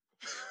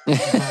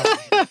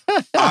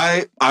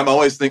 I'm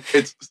always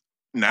it's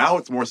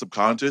more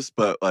subconscious,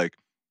 but like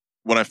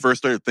when I first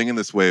started thinking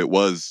this way,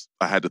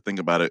 I had to think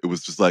about it. It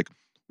was just like,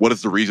 what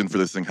is the reason for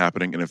this thing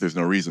happening? And if there's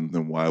no reason,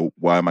 then why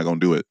am I going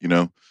to do it? You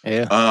know?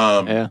 Yeah.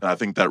 And I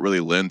think that really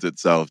lends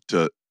itself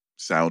to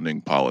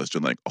sounding polished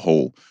and like a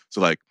whole.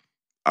 So like,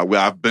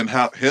 I've been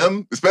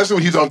him, especially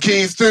when he's on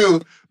keys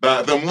too,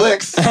 them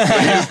licks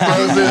that he just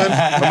throws in.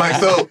 I'm like,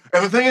 so,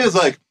 and the thing is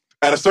like,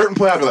 at a certain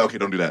point, I'd be like, okay,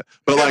 don't do that.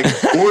 But like,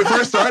 when we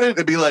first started,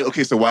 it'd be like,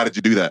 okay, so why did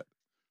you do that?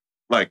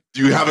 Like,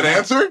 do you have an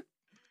answer?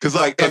 Because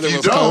like, if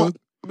you don't,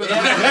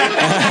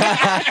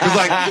 Because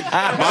like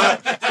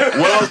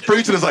what I was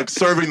preaching is like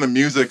serving the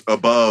music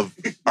above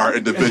our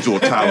individual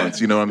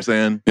talents. You know what I'm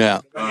saying?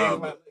 Yeah.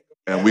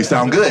 And we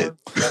sound good.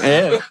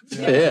 Yeah.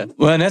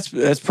 Well, and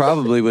that's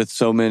probably with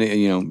so many.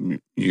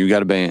 You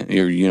got a band.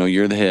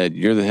 You're the head.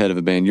 You're the head of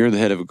a band. You're the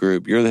head of a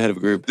group. You're the head of a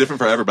group. Different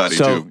for everybody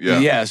So too.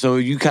 Yeah. So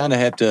you kind of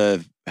have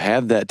to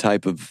have that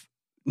type of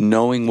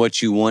knowing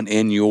what you want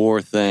in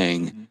your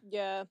thing.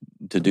 Yeah.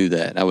 To do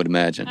that, I would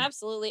imagine.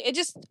 Absolutely. It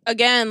just,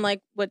 again,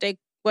 like what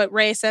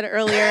Ray said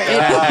earlier,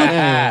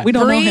 it We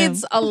don't know him.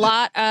 breeds a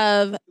lot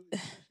of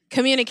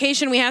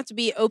communication. We have to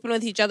be open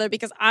with each other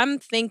because I'm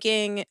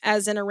thinking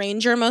as an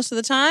arranger most of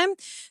the time.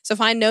 So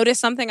if I notice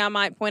something, I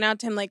might point out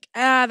to him like,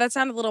 that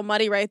sounded a little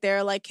muddy right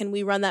there. Like, can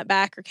we run that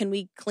back or can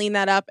we clean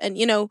that up? And,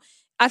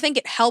 I think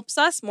it helps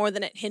us more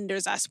than it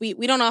hinders us. We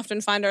don't often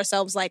find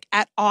ourselves like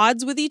at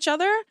odds with each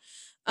other.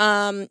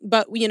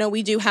 But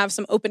we do have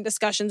some open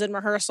discussions in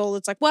rehearsal.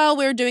 It's like, well,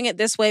 we're doing it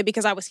this way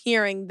because I was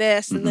hearing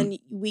this, and then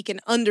we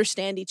can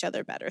understand each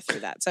other better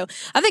through that. So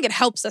I think it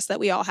helps us that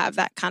we all have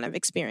that kind of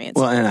experience.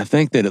 Well, and I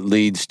think that it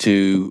leads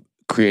to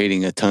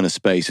creating a ton of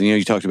space. And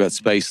you talked about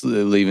space,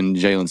 leaving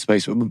Jalen's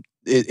space.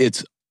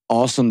 It's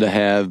awesome to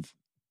have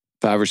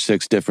 5 or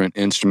 6 different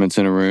instruments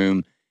in a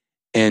room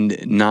and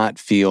not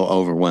feel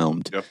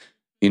overwhelmed. Yep.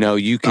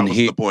 You can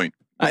hear the point.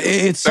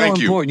 It's so Thank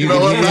you. important. You know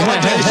what? You're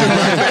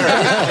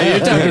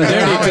talking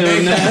dirty to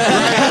him now.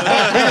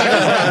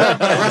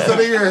 The rest of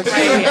the year.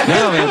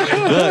 No, man.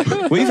 Look,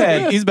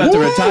 He's about to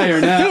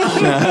retire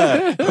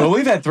now. well,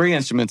 we've had 3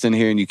 instruments in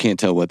here, and you can't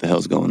tell what the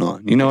hell's going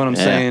on. You know what I'm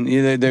saying?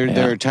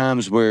 There are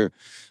times where,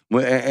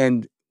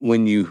 and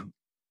when you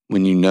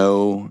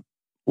know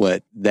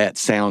what that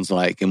sounds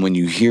like, and when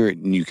you hear it,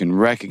 and you can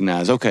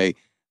recognize, okay,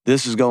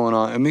 this is going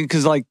on. I mean,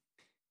 because like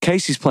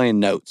Casey's playing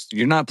notes.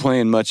 You're not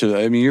playing much of.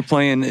 I mean, you're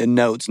playing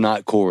notes,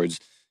 not chords.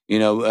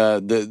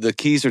 The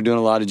keys are doing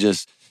a lot of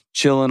just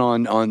chilling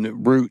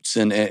on roots,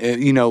 and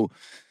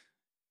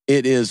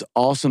it is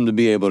awesome to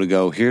be able to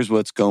go, here's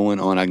what's going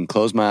on. I can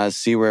close my eyes,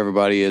 see where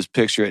everybody is,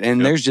 picture it.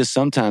 And there's just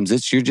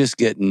sometimes you're just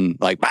getting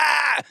like,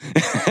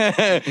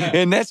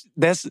 and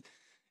that's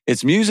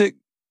it's music,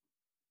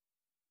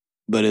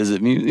 but is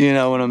it music? You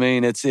know what I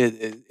mean?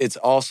 It's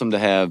awesome to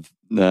have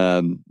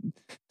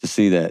to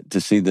see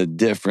the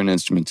different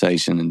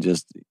instrumentation and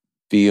just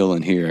feel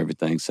and hear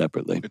everything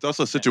separately. It's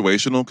also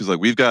situational because like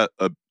we've got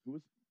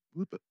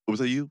was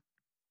that you?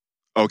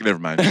 Oh, never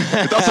mind.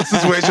 It's also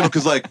situational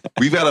because like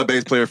we've got a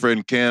bass player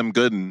friend, Cam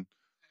Gooden,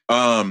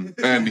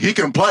 and he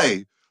can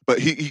play, but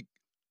he.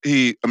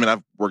 I mean,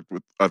 I've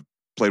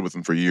played with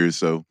him for years,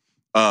 so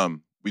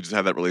we just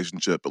have that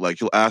relationship. But like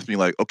he'll ask me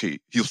like, okay,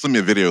 he'll send me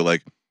a video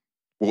like,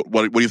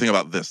 what do you think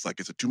about this? Like,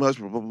 is it too much?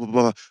 Blah, blah, blah,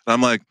 blah. And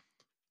I'm like,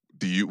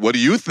 what do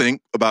you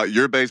think about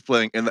your bass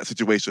playing in that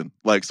situation?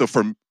 Like, so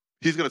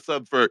he's going to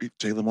sub for,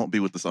 Jalen won't be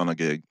with us on a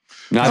gig.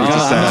 No, I'm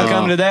not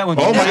coming to that one.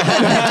 Oh my God.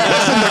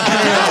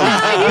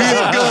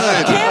 Listen to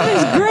Cam.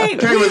 He's good. Great.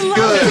 Cam is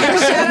good.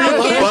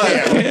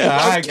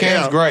 All right,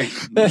 Cam's great.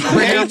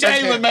 Hey,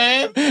 Jalen,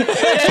 man.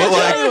 But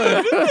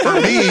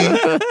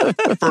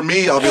like, for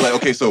me, I'll be like,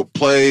 okay, so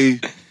play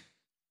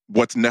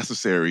what's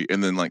necessary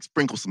and then like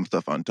sprinkle some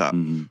stuff on top.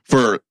 Mm-hmm.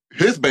 For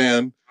his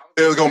band,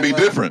 it was going to be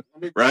different,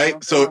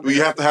 right? So we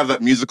have to have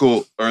that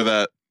musical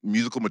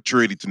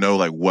maturity to know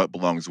like what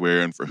belongs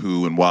where and for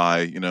who and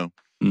why,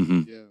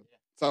 Mm-hmm. Yeah.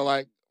 So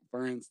like,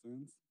 for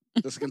instance,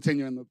 just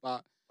continuing the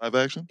thought. Live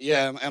action?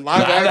 Yeah, and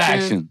live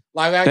action.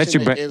 Live That's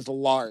action your is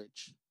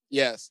large.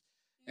 Yes.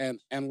 And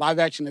live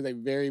action is a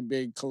very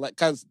big collect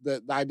because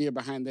the idea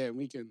behind that,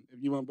 we can,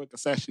 if you want to book a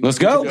session, let's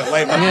we can go. do it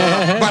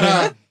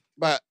later.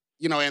 But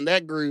in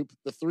that group,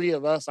 the 3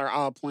 of us are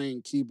all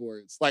playing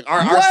keyboards. Like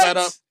our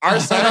setup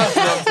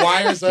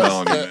requires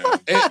us.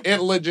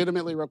 It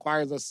legitimately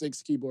requires us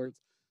 6 keyboards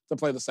to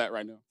play the set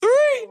right now. 3,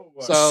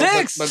 so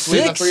 6,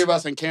 between the 3 of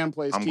us and Cam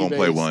plays I'm key gonna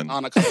play bass one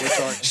on a couple of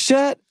songs.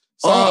 Shut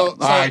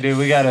up. All right, dude,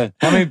 we gotta.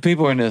 How many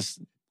people are in this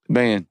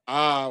band?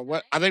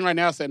 What I think right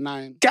now it's at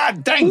 9.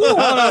 God dang! We'll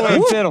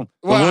fit them.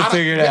 We'll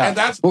figure it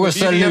out. We're gonna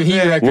set a new heat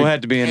record. We'll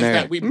have to be in there.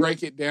 That we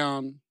break it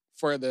down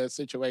for the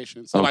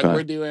situation. So like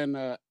we're doing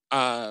a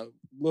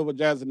Louisville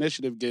Jazz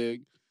Initiative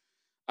gig,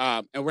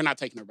 and we're not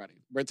taking everybody.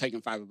 We're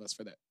taking 5 of us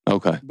for that.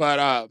 Okay.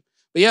 But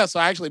yeah, so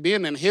actually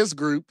being in his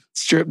group,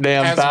 stripped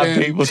down 5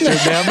 people,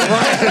 stripped down.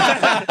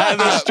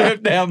 The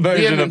stripped down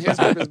version being in of his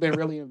 5. group has been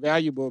really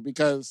invaluable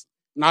because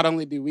not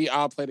only do we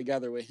all play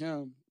together with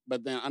him,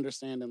 but then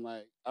understanding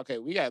like, okay,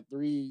 we got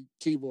 3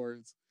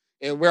 keyboards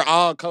and we're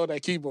all code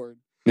at keyboard.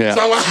 Yeah.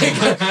 So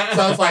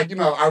it's like,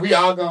 are we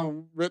all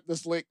gonna rip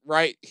this lick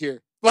right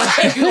here?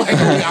 That's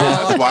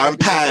why I'm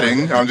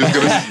padding. I'm just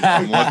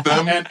gonna let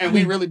them. And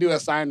we really do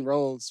assign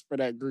roles for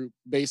that group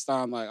based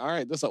on like, all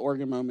right, this is an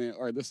organ moment,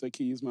 or this is a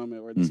keys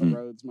moment, or this is a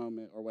Rhodes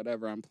moment, or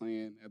whatever I'm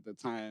playing at the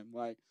time.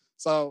 Like,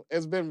 so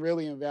it's been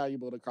really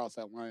invaluable to cross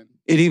that line.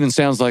 It even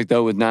sounds like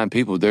though with 9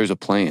 people, there's a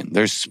plan.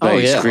 There's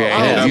space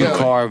created. You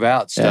carve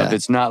out stuff.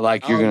 It's not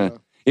like you're gonna.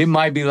 It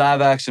might be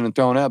live action and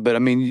thrown out, but I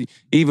mean,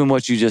 even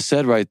what you just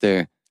said right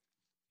there.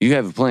 You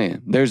have a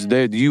plan.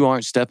 You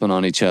aren't stepping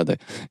on each other.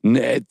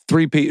 3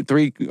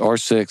 or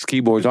 6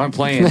 keyboards aren't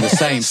playing the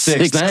same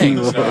 6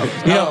 things.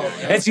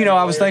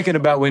 I was thinking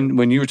about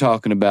when you were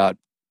talking about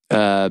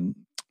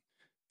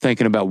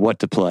thinking about what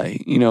to play.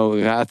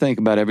 I think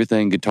about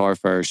everything guitar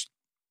first.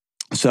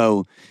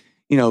 So,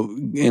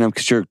 and I'm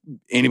sure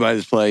anybody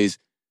that plays,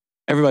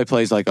 everybody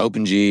plays like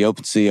open G,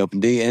 open C,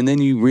 open D, and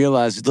then you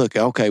realize, look,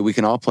 okay, we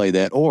can all play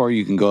that, or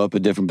you can go up a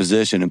different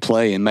position and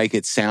play and make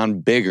it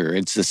sound bigger.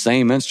 It's the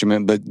same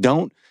instrument, but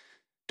don't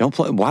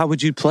play. Why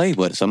would you play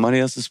what somebody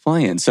else is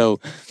playing? So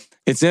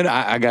it's in.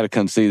 I got to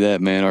come see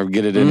that, man, or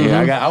get it in here.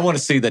 I want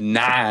to see the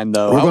 9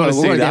 though. I want to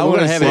see that. I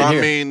want to have it here.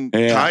 I mean,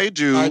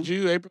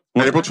 Kaiju,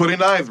 April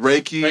 29th, Ray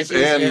Keys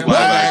and live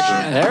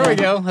action. There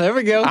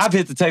we go. I've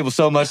hit the table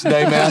so much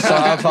today, man. So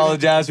I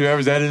apologize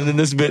whoever's editing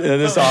this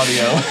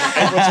audio.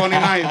 April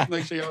 29th.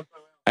 Make sure y'all.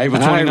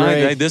 April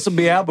 29th. This will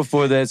be out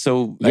before that,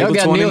 so y'all April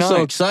got 29th. Neil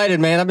so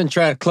excited, man. I've been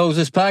trying to close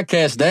this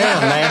podcast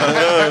down,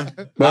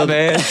 man. My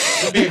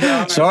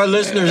bad. So our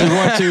listeners who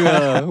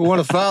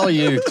want to follow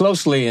you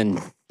closely,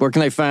 and where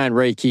can they find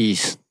Ray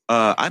Keys?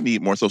 I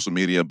need more social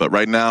media, but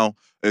right now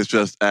it's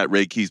just at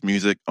Ray Keys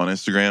Music on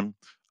Instagram.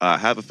 I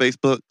have a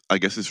Facebook. I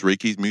guess it's Ray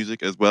Keys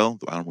Music as well.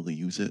 I don't really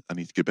use it. I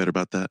need to get better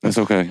about that. That's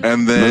okay.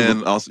 And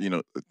then also,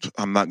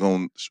 I'm not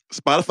going.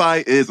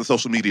 Spotify is a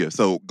social media,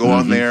 so go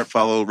on there,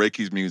 follow Ray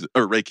Keys Music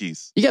or Ray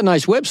Keys. You got a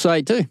nice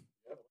website too.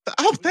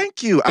 Oh,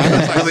 thank you. I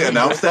haven't really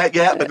announced that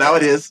yet, but now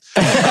it is.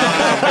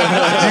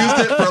 I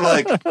used it for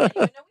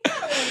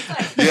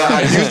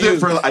I used it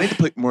for. I need to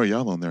put more of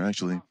y'all on there.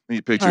 Actually, I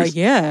need pictures.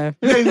 Yeah.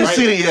 You haven't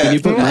seen it yet. Can you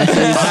put my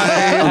face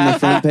on the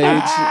front page?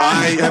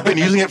 I have been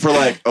using it for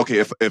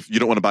if you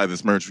don't want to buy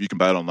this merch, you can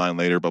buy it online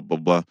later. Blah blah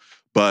blah.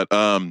 But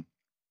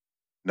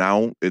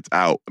now it's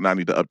out, and I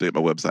need to update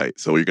my website.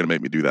 So you're gonna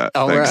make me do that.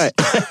 All Thanks.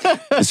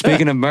 right.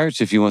 Speaking of merch,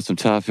 if you want some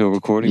Top Hill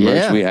Recording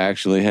merch, we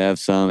actually have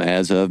some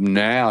as of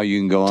now. You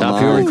can go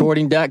online.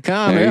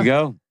 TopHillRecording.com. There you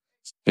go.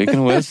 Speaking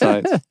of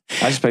websites,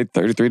 I just paid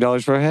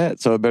 $33 for a hat,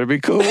 so it better be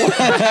cool.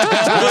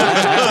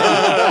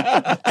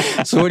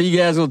 So what do you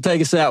guys want to take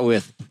us out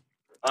with?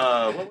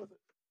 What was it?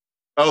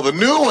 Oh, the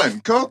new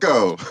one,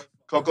 Cocoa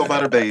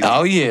Butter Baby.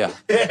 Oh, yeah.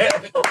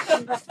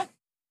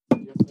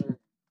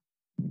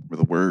 For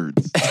the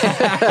words.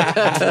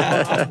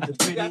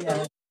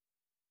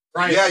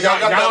 Right. Yeah, y'all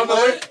got that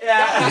one?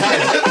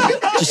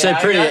 Yeah. Just say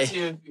pretty.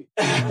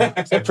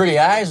 Say pretty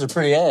eyes or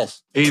pretty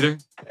ass? Either.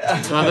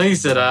 I think he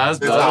said eyes,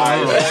 but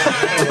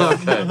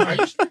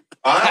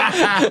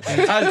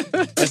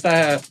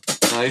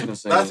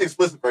That's the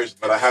explicit version,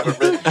 but I haven't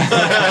written.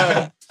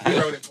 He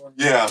wrote it for me.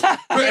 Yeah.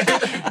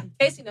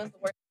 Casey knows the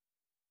word.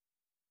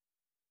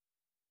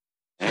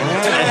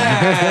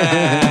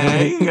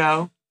 There you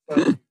go.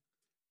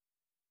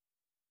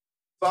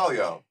 All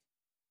y'all.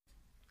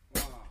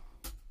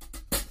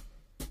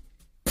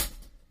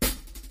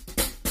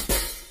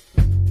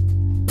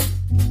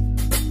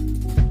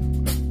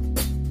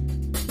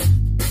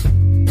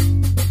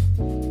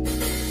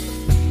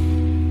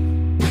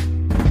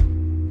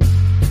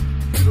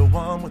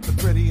 With the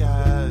pretty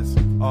eyes,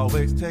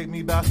 always take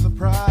me by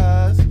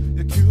surprise.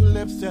 Your cute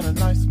lips and a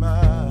nice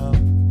smile.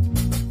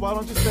 Why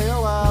don't you stay a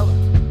while?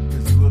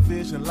 Cause you a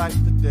vision like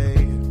the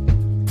day.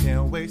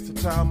 Can't waste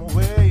the time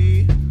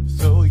away.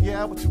 So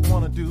yeah, what you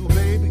wanna do,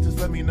 baby? Just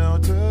let me know.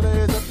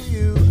 Today's up to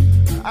you.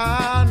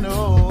 I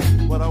know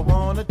what I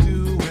wanna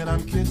do when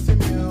I'm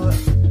kissing you.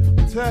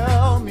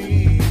 Tell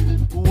me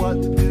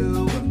what to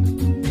do.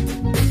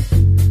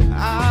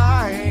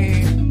 I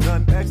ain't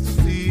done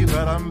ecstasy,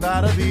 but I'm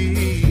about to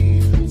be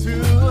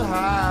too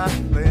high,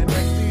 laying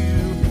next to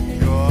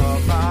you. You're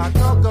my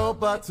cocoa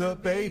butter,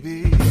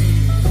 baby.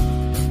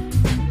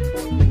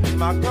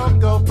 My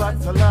cocoa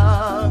butter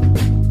love.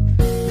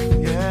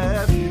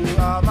 Yes, you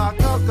are my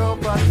cocoa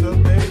butter,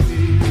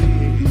 baby.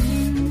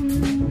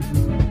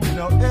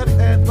 No ifs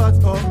and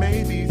buts or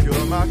maybes.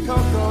 You're my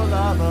cocoa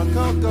lover,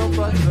 cocoa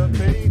butter,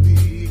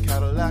 baby.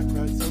 Cadillac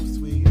ride so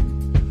sweet.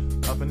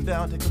 Up and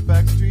down, take the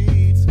back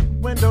streets.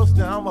 Windows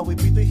down while we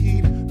beat the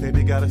heat.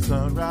 Baby got a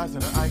sunrise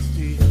and an iced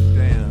tea.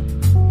 Damn,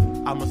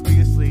 I must be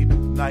asleep.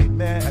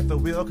 Nightmare at the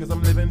wheel cause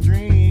I'm living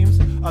dreams.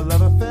 A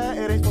love affair,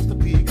 it ain't supposed to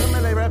be. Come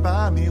and lay right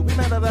by me, we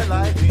made of that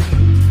lightning.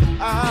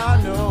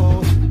 I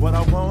know what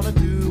I wanna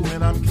do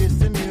when I'm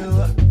kissing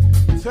you.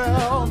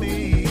 Tell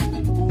me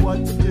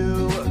what to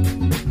do.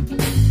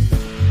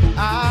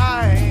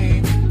 I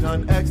ain't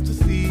done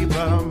ecstasy,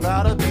 but I'm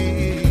about to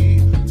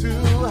be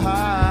too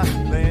high,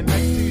 laying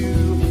next to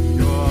you.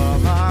 You're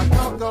my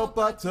cocoa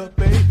butter,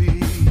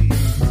 baby.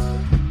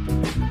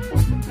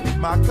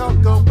 My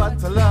cocoa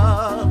butter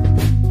love.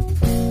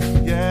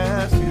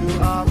 Yes, you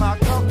are my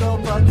cocoa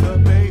butter,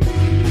 baby.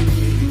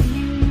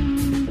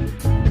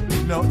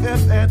 No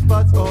ifs and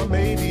buts or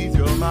maybes.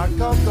 You're my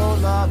cocoa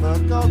lover,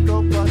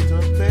 cocoa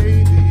butter,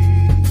 baby.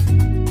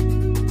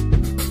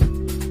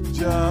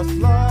 Just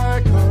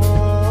like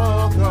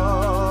cocoa,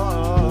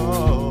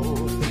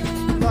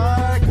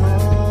 like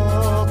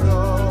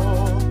cocoa,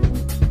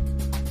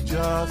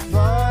 just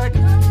like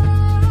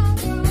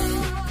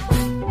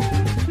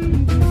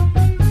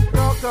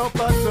cocoa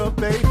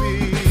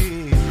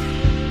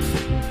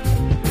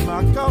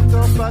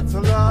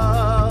butter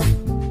love.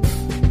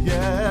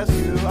 Yes,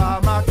 you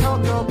are my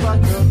cocoa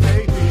butter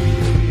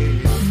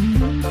baby.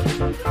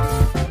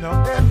 No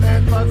ifs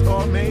and buts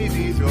or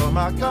maybes. You're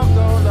my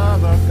cocoa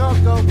lover,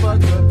 cocoa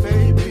butter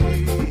baby.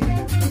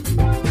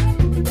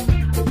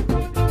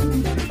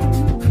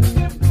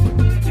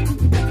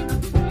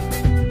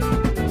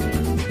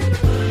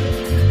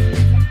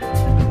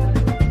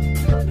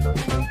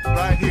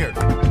 Right here.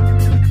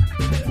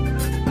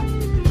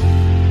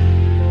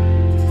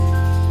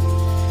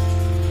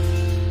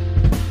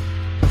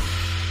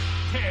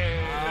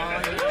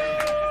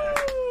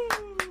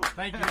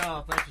 Thank you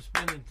all. Thanks for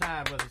spending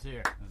time with us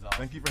here.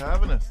 Thank you for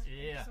having us.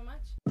 Yeah. So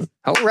much.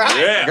 All right.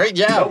 Yeah. Great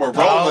job. We're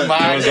rolling. Oh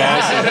my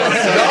God.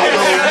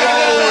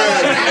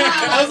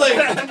 I was like,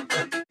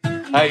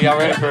 hey, y'all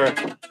ready for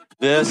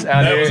this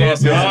out That here?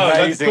 was awesome. It's Oh, that's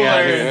amazing cool out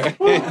area.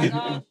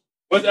 here.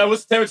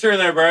 What's the temperature in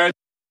there, Brad?